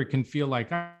stuffy, or it can feel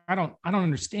like I don't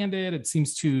understand it. It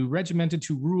seems too regimented,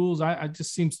 too rules. I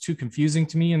just seems too confusing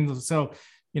to me. And so,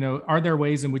 are there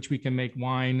ways in which we can make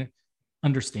wine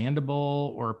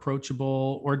understandable or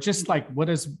approachable, or just like what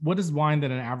is wine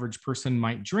that an average person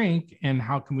might drink, and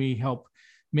how can we help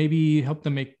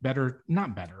them make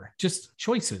just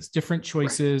different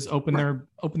choices, open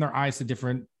their eyes to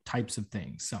different types of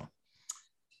things. So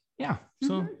yeah,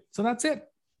 so that's it.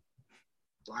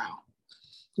 Wow.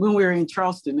 When we were in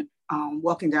Charleston,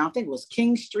 walking down, I think it was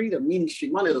King Street or Meeting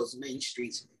Street, one of those main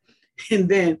streets. And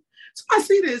then, so I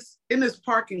see this in this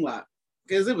parking lot,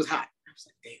 because it was hot. I was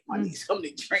like, damn, I need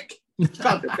something to drink.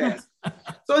 Something fast.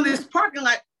 So in this parking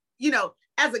lot,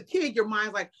 as a kid, your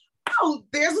mind's like, oh,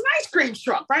 there's an ice cream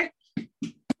truck, right?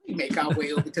 We make our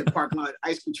way over to the parking lot,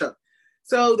 ice cream truck.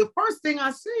 So the first thing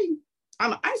I see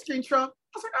on the ice cream truck,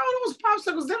 I was like, oh, those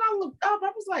popsicles. Then I looked up,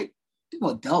 I was like, Them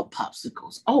adult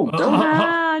popsicles. Oh,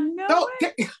 no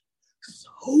way.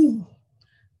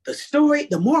 So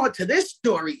the moral to this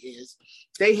story is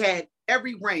they had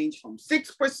every range from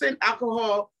 6%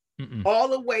 alcohol all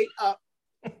the way up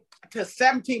to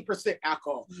 17%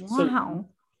 alcohol. Wow. So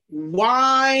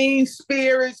wine,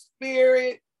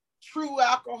 spirit, true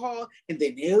alcohol, and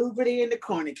then over there in the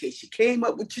corner, in case you came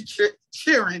up with your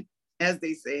cheering, as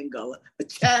they say in Gullah, a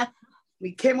cha.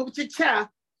 We came up with your cha.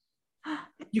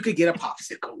 You could get a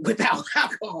popsicle without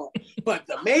alcohol, but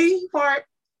the main part.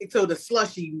 So the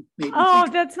slushy.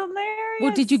 That's hilarious.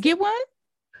 Well, did you get one?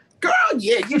 Girl,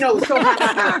 yeah, so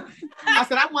I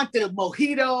said, I want the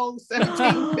mojito 17.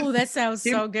 Oh, that sounds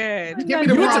so good. Give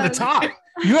me You went to the top.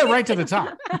 You went right to the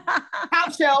top.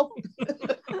 Top shelf.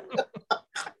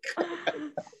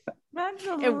 That's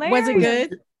hilarious. Was it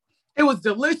good? It was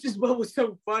delicious, but what was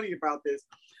so funny about this?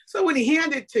 So when he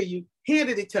handed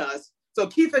it to us. So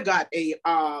Keitha got a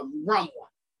rum one.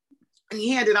 And he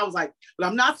handed, I was like, but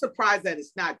I'm not surprised that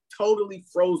it's not totally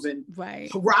frozen, right?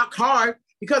 Rock hard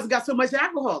because it got so much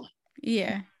alcohol.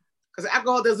 Yeah. Because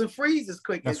alcohol doesn't freeze as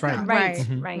quick. That's as right. That. Right.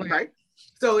 Mm-hmm. Right.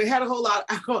 So it had a whole lot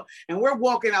of alcohol. And we're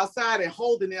walking outside and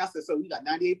holding it. I said, so you got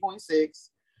 98.6.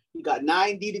 You got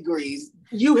 90 degrees.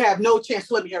 You have no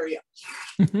chance. Let me hurry up.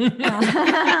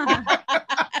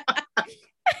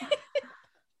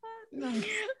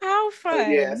 How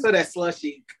fun. Yeah. So that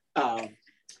slushy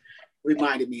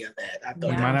reminded me of that. I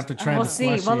thought You might have to try. We'll the see.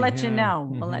 slushy. We'll let you Yeah. know.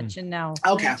 Mhm. We'll let you know.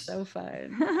 Okay. So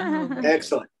fun.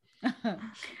 Excellent.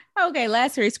 Okay,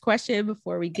 last serious question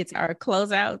before we get to our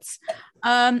closeouts.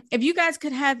 If you guys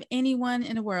could have anyone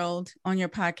in the world on your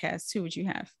podcast, who would you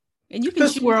have? And you can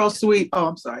This world sweet. Oh,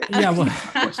 I'm sorry. Yeah.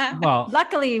 Well,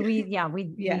 Luckily, we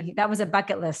that was a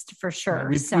bucket list for sure.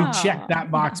 we checked that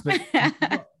box, but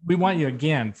we want you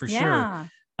again for sure.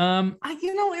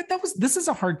 This is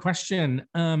a hard question.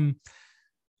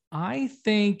 I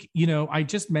think, I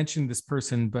just mentioned this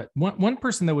person, but one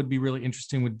person that would be really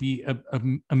interesting would be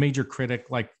a major critic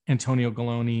like Antonio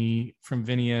Galloni from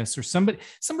Vinius, or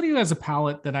somebody who has a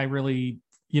palate that I really,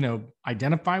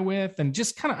 identify with, and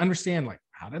just kind of understand, like,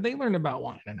 how do they learn about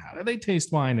wine and how do they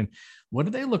taste wine and what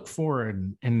do they look for?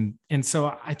 And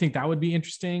so I think that would be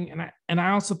interesting. And I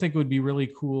also think it would be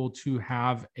really cool to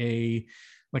have a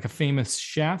famous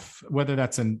chef, whether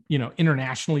that's an,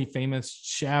 internationally famous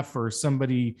chef or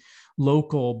somebody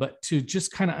local, but to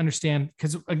just kind of understand,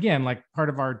 because again, like part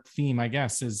of our theme, I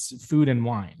guess, is food and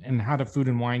wine and how do food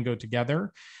and wine go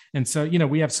together. And so,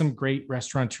 we have some great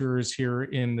restaurateurs here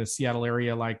in the Seattle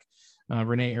area, like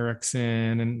Renee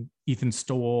Erickson and Ethan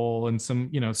Stoll, and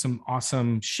some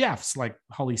awesome chefs like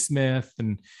Holly Smith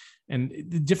and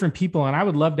different people. And I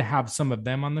would love to have some of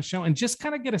them on the show and just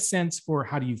kind of get a sense for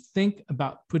how do you think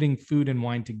about putting food and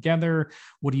wine together?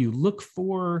 What do you look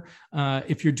for?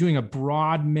 If you're doing a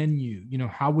broad menu,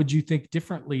 how would you think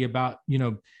differently about,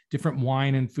 different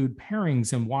wine and food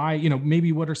pairings, and why,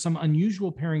 maybe what are some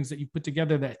unusual pairings that you put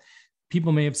together that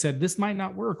people may have said this might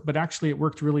not work, but actually it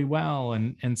worked really well.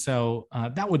 And so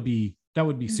that would be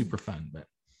super fun. But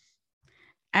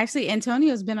actually,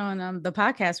 Antonio's been on the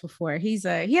podcast before. He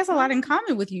has a lot in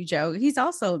common with you, Joe. He's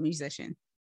also a musician.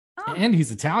 And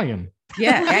he's Italian.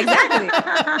 Yeah, exactly.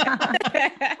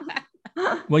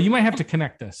 Well, you might have to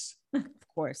connect us. Of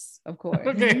course.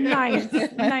 Okay. Nice.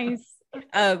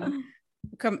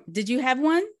 Did you have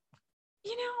one?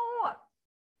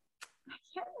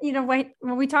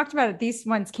 When we talked about it, these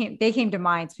ones came to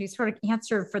mind. So we sort of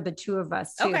answered for the two of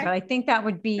us too. Okay. But I think that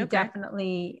would be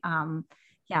definitely,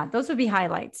 those would be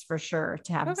highlights for sure,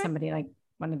 to have somebody like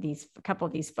a couple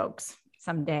of these folks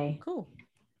someday. Cool.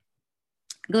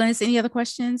 Glennis, any other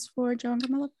questions for Joe and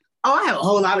Camilla? Oh, I have a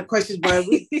whole lot of questions, but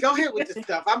we go ahead with this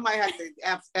stuff. I might have to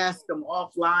ask them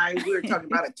offline. We were talking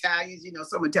about Italians,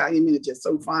 some Italian men are just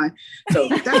so fine. So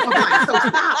that's offline. So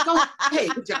stop. Go. Hey,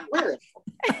 good job. Where?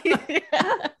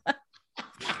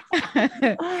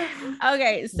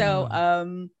 Okay,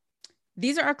 so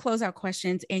these are our closeout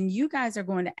questions, and you guys are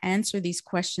going to answer these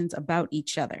questions about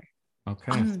each other.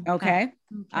 Okay.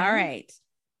 All right.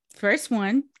 First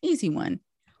one, easy one.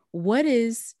 What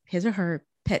is his or her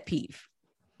pet peeve?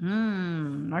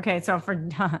 Okay, so for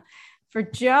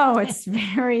Joe, it's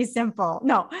very simple.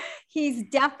 No, he's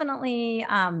definitely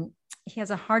he has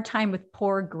a hard time with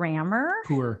poor grammar.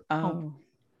 Poor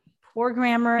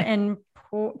Grammar and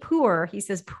poor. He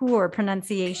says poor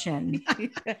pronunciation.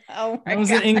 I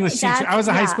was an English teacher. I was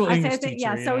a high school English teacher.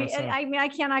 Yeah. So I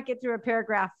cannot get through a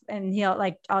paragraph, and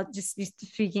I'll just be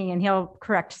speaking, and he'll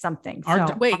correct something.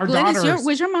 Wait, Glennis,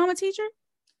 was your mom a teacher?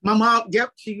 My mom,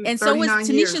 yep, she was And so was 39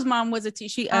 Tanisha's years. mom was a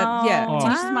teacher. Yeah, Oh,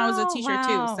 Tanisha's mom was a teacher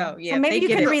wow. too. So yeah, So maybe they you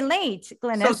get can it. relate,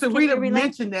 Glennis. So Can you Sarita relate?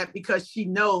 mentioned that because she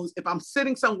knows if I'm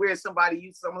sitting somewhere and somebody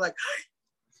uses something like,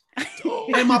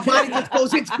 and my body just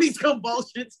goes into these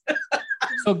convulsions.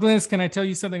 So Glennis, can I tell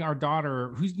you something? Our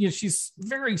daughter, who's she's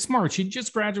very smart. She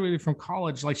just graduated from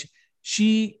college. Like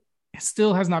she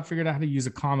still has not figured out how to use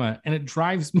a comma, and it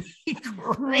drives me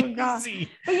crazy.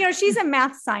 But she's a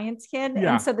math science kid,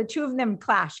 Yeah. and so the two of them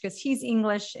clash because he's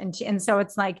English, and so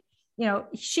it's like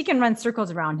she can run circles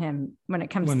around him when it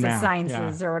comes to math,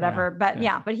 sciences or whatever. But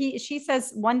she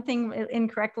says one thing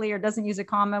incorrectly or doesn't use a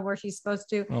comma where she's supposed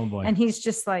to, Oh boy. and he's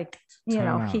just like he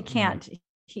can't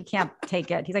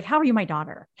take it. He's like, "How are you, my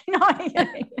daughter?"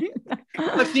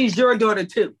 But she's your daughter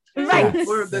too. Right. So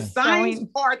for the science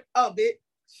part of it,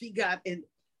 she got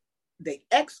the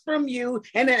X from you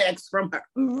and an X from her.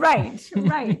 Right.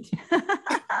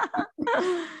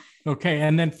 Okay.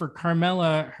 And then for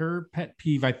Carmela, her pet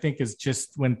peeve, I think, is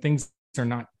just when things are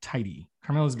not tidy.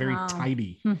 Carmela's very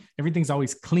tidy. Everything's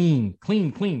always clean.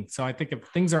 So I think if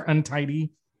things are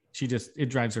untidy, it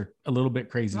drives her a little bit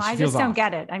crazy. Well, I just don't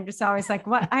get it. I'm just always like,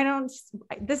 what?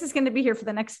 This is going to be here for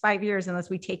the next 5 years unless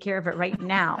we take care of it right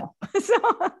now. So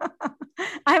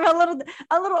I'm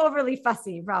a little overly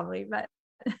fussy probably, but.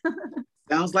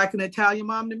 Sounds like an Italian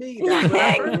mom to me. That's what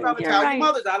I heard about Italian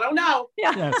mothers. I don't know.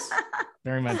 Yeah. Yes,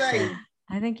 very much so.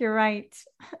 I think you're right.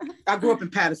 I grew up in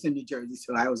Patterson, New Jersey,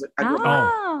 so I grew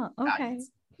up. Oh, okay.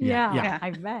 Yeah. Yeah,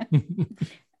 I bet.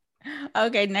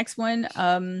 Okay, next one.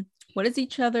 What is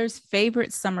each other's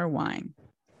favorite summer wine?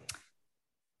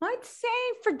 I'd say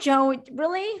for Joe,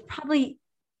 really probably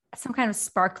some kind of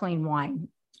sparkling wine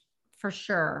for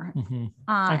sure. Mm-hmm.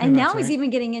 And now he's even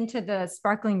getting into the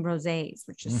sparkling rosés,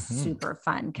 which is super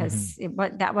fun because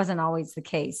that wasn't always the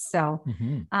case. So,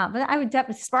 but I would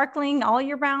definitely sparkling all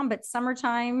year round, but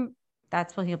summertime,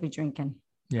 that's what he'll be drinking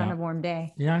on a warm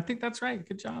day. Yeah, I think that's right.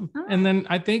 Good job. And then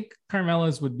I think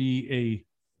Carmela's would be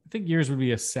yours would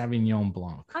be a Sauvignon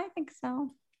Blanc. I think so.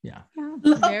 Yeah.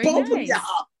 Very nice. Yeah.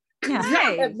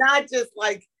 Yeah. And not just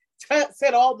like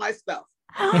said all my stuff.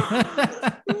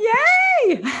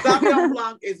 Yay! Sauvignon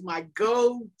Blanc is my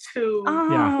go-to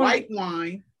white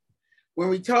wine. When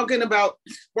we're talking about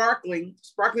sparkling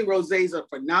rosés are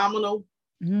phenomenal.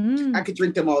 I could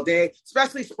drink them all day,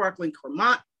 especially sparkling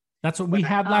Cremant. That's what we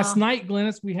had last night,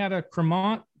 Glennis. We had a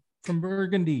Cremant from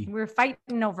Burgundy. We were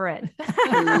fighting over it.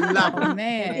 Love it.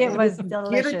 Man. It was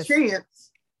delicious. Get a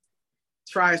chance,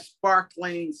 try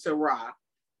sparkling Syrah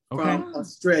from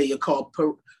Australia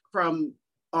from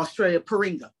Australia,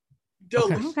 Paringa.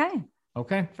 Delicious.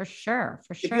 Okay. For sure.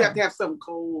 If you have to have some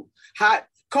cold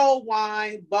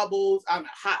wine, bubbles on a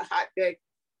hot day,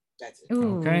 that's it.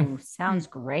 Ooh, sounds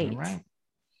great.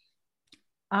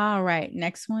 All right.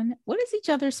 Next one. What is each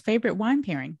other's favorite wine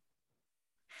pairing?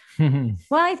 Well,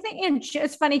 I think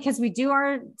it's funny because we do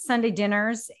our Sunday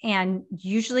dinners, and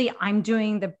usually I'm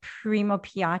doing the primo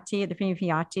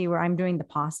piatti, where I'm doing the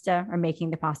pasta or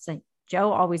making the pasta.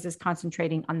 Joe always is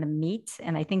concentrating on the meat,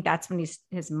 and I think that's when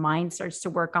his mind starts to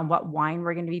work on what wine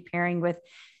we're going to be pairing with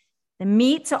the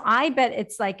meat. So I bet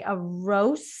it's like a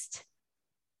roast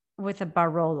with a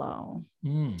Barolo.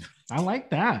 I like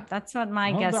that. That's what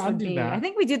my guess would be. I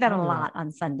think we do that a lot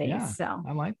on Sundays. Yeah, so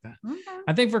I like that.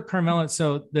 I think for Carmela,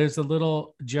 so there's a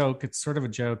little joke. It's sort of a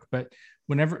joke, but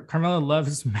whenever Carmela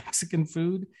loves Mexican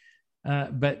food,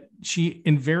 but she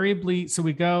invariably, so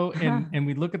we go and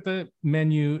we look at the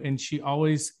menu, and she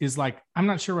always is like, I'm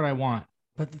not sure what I want.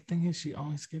 But the thing is, she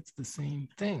always gets the same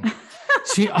thing.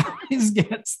 She always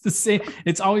gets the same.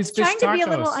 It's always fish tacos. Trying to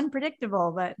be a little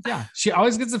unpredictable, but yeah, she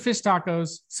always gets the fish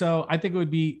tacos. So I think it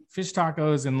would be fish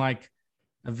tacos and like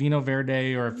a Vino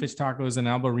Verde or fish tacos and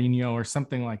Albarino or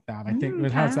something like that. I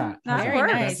think. How's that? Very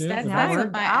nice. That's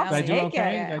work? I'll Did I do take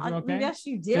okay? it. Did I do okay? Yes,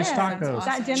 you did. Fish tacos. Is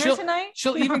that dinner tonight?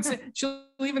 She'll even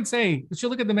say, she'll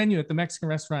look at the menu at the Mexican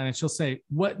restaurant and she'll say,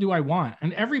 "What do I want?"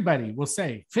 And everybody will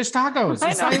say, "Fish tacos."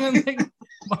 It's not even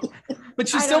but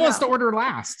she still wants to order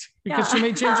last because she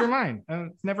may change her mind.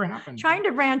 It's never happened. Trying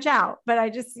to branch out, but I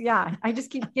just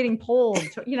keep getting pulled.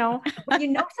 When you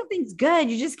know something's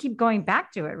good, you just keep going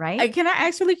back to it, right? Can I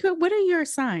actually? What are your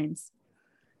signs?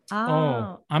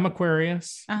 Oh, I'm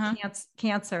Aquarius.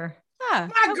 Cancer.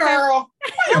 My girl.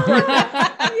 Your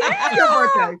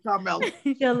birthday, Carmela.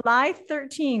 July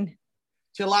 13.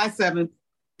 July 7th.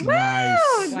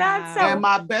 Nice. That's so. And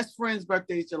my best friend's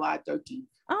birthday is July 13th.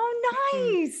 Oh,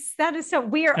 nice. That is so.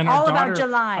 We are and all about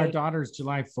July. Our daughter's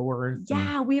July 4th.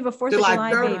 Yeah, we have a 4th July of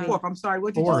July 3rd, baby. 4th. I'm sorry.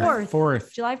 What did you say?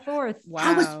 4th. July 4th. Wow.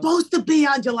 I was supposed to be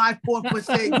on July 4th, but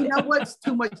said, you know what's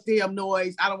too much damn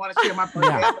noise. I don't want to share my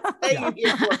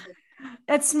birthday.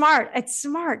 That's smart. It's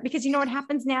smart because you know what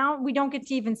happens now? We don't get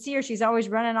to even see her. She's always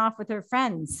running off with her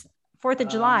friends. 4th of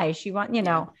July. She want, you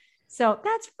know. So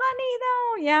that's funny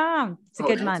though. Yeah. It's a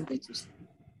good month.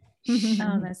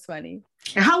 Oh, that's funny.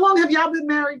 And how long have y'all been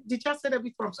married? Did y'all say that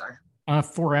before? I'm sorry.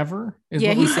 Forever is Yeah,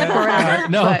 what he we said said. forever.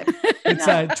 No,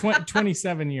 it's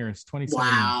 27 years. 27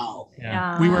 Wow. years.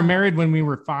 Yeah. We were married when we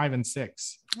were 5 and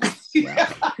 6.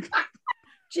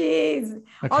 Jeez. Okay.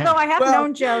 Although I have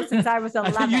known Joe since I was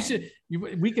 11.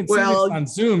 We can see this on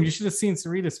Zoom. You should have seen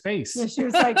Sarita's face. Yeah, she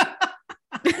was like,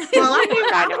 well,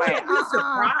 I'm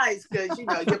surprised because you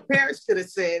know your parents could have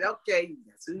said, "Okay,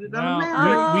 that's who you're gonna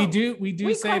marry." We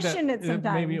do say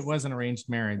that maybe it was an arranged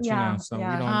marriage, you know. So we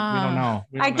don't know.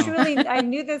 I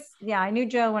knew this. Yeah, I knew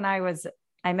Joe when I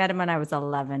met him when I was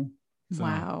 11. So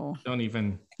wow. Don't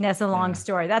even. That's a long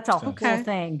story. That's a whole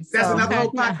thing. That's so, another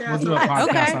whole podcast. We'll do a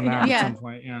podcast on that at some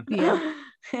point. Yeah.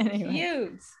 Anyway.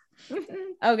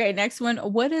 Okay, next one.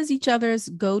 What is each other's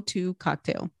go-to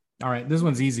cocktail? All right, this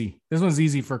one's easy. This one's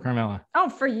easy for Carmela. Oh,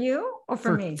 for you or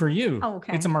for me? For you. Oh,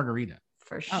 okay. It's a margarita.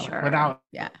 For sure. Without.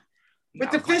 Yeah.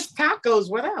 With the fish tacos,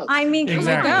 what else? I mean,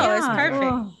 exactly. Go. It's perfect.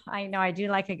 Oh, I know. I do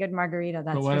like a good margarita.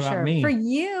 That's what for about sure. me? For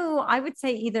you, I would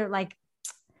say either like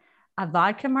a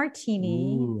vodka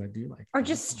martini. Ooh, I do like. Or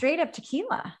just straight up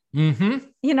tequila. Mm-hmm.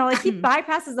 You know, like he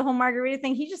bypasses the whole margarita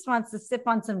thing. He just wants to sip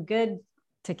on some good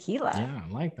tequila. Yeah, I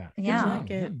like that. Yeah. I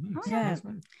like it. Yeah.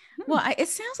 Well, it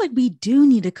sounds like we do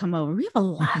need to come over. We have a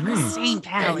lot of the same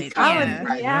palate.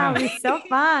 Yeah, it was so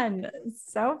fun.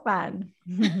 So fun.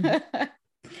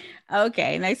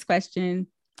 Okay, next question.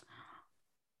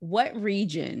 What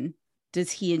region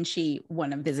does he and she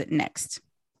want to visit next?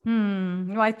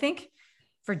 Well, I think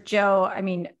for Joe, I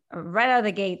mean, right out of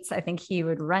the gates, I think he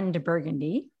would run to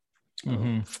Burgundy.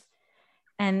 Mm-hmm.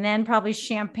 And then probably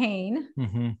Champagne.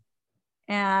 Mm-hmm.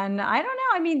 And I don't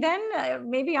know. I mean, then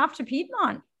maybe off to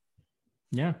Piedmont.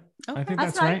 Yeah, Okay. I think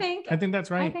That's that's what I right. think. I think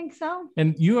that's right. I think so.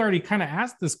 And you already kind of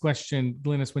asked this question,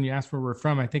 Glynis, when you asked where we're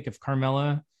from. I think if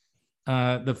Carmela,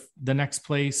 the next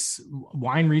place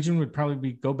wine region would probably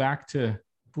be go back to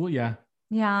Puglia,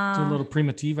 to a little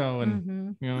Primitivo,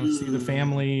 and you know, see the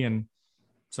family. And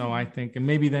so I think, and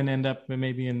maybe then end up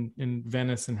maybe in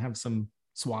Venice and have some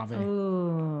Soave,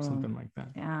 something like that.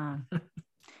 Yeah.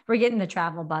 We're getting the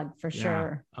travel bug for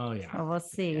sure. Oh yeah. So we'll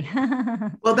see.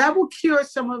 Well, that will cure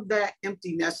some of that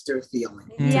empty nester feeling.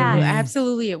 Yeah,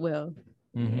 absolutely it will.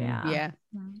 Mm-hmm. Yeah.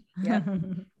 Yeah.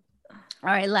 All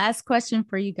right, last question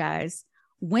for you guys.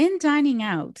 When dining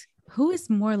out, who is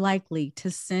more likely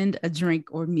to send a drink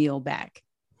or meal back?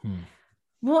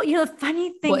 Well, you know, the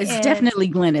funny thing it's is, definitely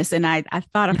Glynis, and I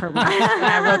thought of her when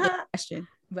I wrote the question.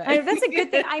 But that's a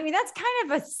good thing. I mean, that's kind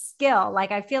of a skill.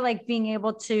 Like, I feel like being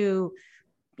able to,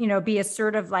 you know, be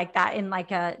assertive like that in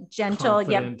like a gentle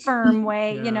yet firm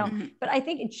way, you know. But I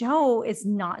think Joe is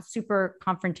not super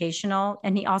confrontational,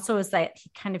 and he also is like, he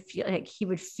kind of feel like he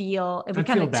would feel it would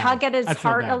kind of tug at his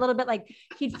heart a little bit, like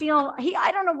he'd feel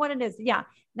I don't know what it is. Yeah,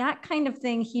 that kind of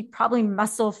thing. He'd probably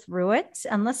muscle through it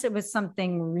unless it was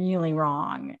something really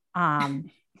wrong.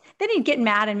 Then he'd get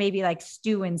mad and maybe like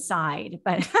stew inside,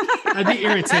 but I'd be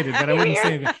irritated, but I wouldn't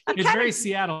say that. It's very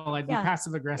Seattle. I'd be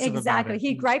passive aggressive. Exactly.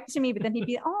 He'd gripe to me, but then he'd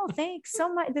be, oh, thanks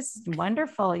so much. This is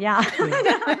wonderful. Yeah.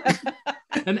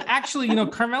 And actually, you know,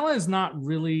 Carmela is not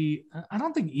really, I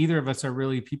don't think either of us are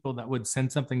really people that would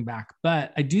send something back,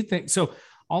 but I do think so.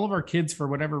 All of our kids, for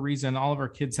whatever reason, all of our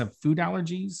kids have food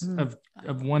allergies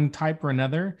of one type or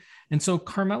another. And so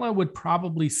Carmela would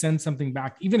probably send something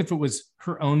back, even if it was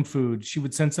her own food. She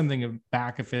would send something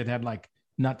back if it had like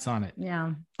nuts on it.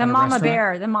 Yeah. The mama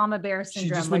bear syndrome. She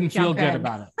just wouldn't feel good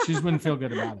about it. She just wouldn't feel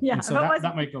good about it. Yeah. And so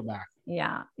that might go back.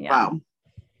 Yeah. Yeah. Wow.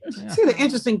 Yeah. See, the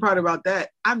interesting part about that,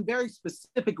 I'm very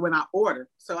specific when I order.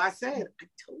 So I said, I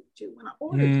told you when I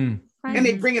ordered. And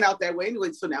they bring it out that way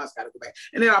anyway. So now it's got to go back.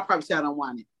 And then I'll probably say, I don't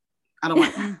want it. I don't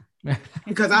want it.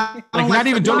 Because I don't like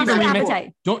don't even remake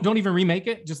it. Don't even remake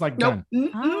it. Just like nope.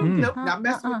 done. Nope. Not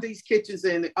messing with these kitchens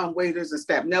and waiters and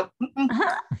staff. Nope.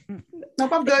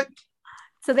 Nope, I'm good.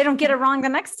 So they don't get it wrong the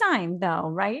next time, though,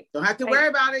 right? Don't have to worry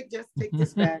about it. Just take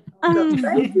this back.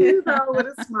 Thank you, though, with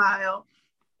a smile.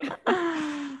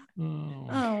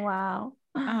 Oh, wow.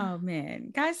 Oh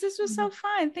man, guys, this was so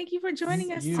fun. Thank you for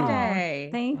joining us today.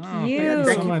 Thank you.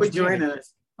 Thank you for joining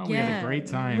us. We had a great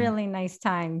time. Really nice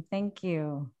time. Thank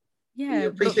you. Yeah,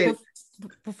 appreciate it.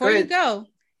 Before you go,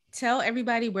 tell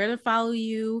everybody where to follow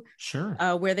you. Sure.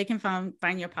 Where they can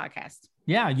find your podcast.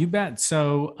 Yeah, you bet.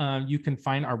 So you can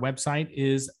find our website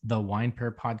is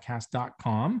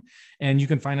thewinepairpodcast.com, and you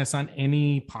can find us on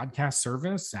any podcast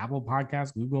service, Apple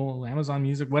Podcasts, Google, Amazon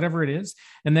Music, whatever it is.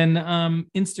 And then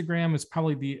Instagram is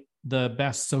probably the the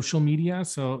best social media.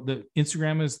 So the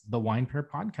Instagram is the Wine Pair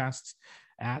Podcasts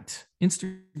at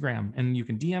Instagram, and you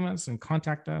can DM us and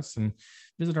contact us and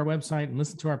visit our website and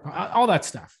listen to all that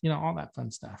stuff, all that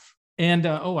fun stuff. And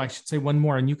I should say one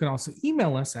more, and you can also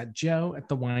email us at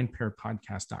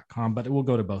joe@thewinepairpodcast.com, but it will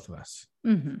go to both of us.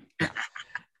 Mm-hmm.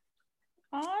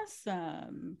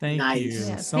 Awesome. Thank you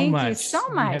yes, so thank much. you so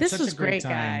much. This was great,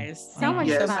 guys. So much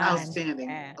yes, fun. Outstanding.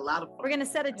 Yeah. A lot of fun. We're going to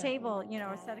set a table,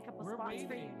 or set a couple spots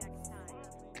for you next time.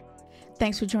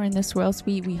 Thanks for joining the Swirl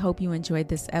Suite. We hope you enjoyed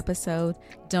this episode.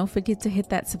 Don't forget to hit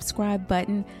that subscribe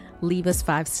button, leave us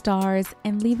 5 stars,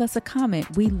 and leave us a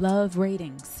comment. We love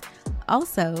ratings.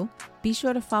 Also, be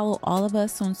sure to follow all of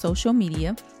us on social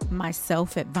media.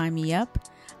 Myself at Vine Me Up,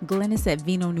 Glennis at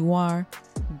Vino Noir,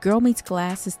 Girl Meets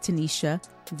Glass is Tanisha,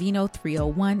 Vino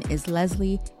 301 is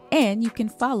Leslie, and you can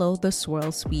follow the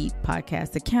Swirl Suite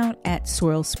podcast account at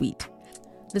Swirl Suite.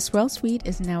 The Swirl Suite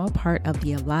is now a part of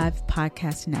the Alive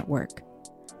Podcast Network.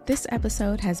 This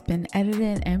episode has been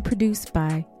edited and produced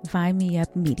by Vine Me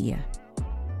Up Media.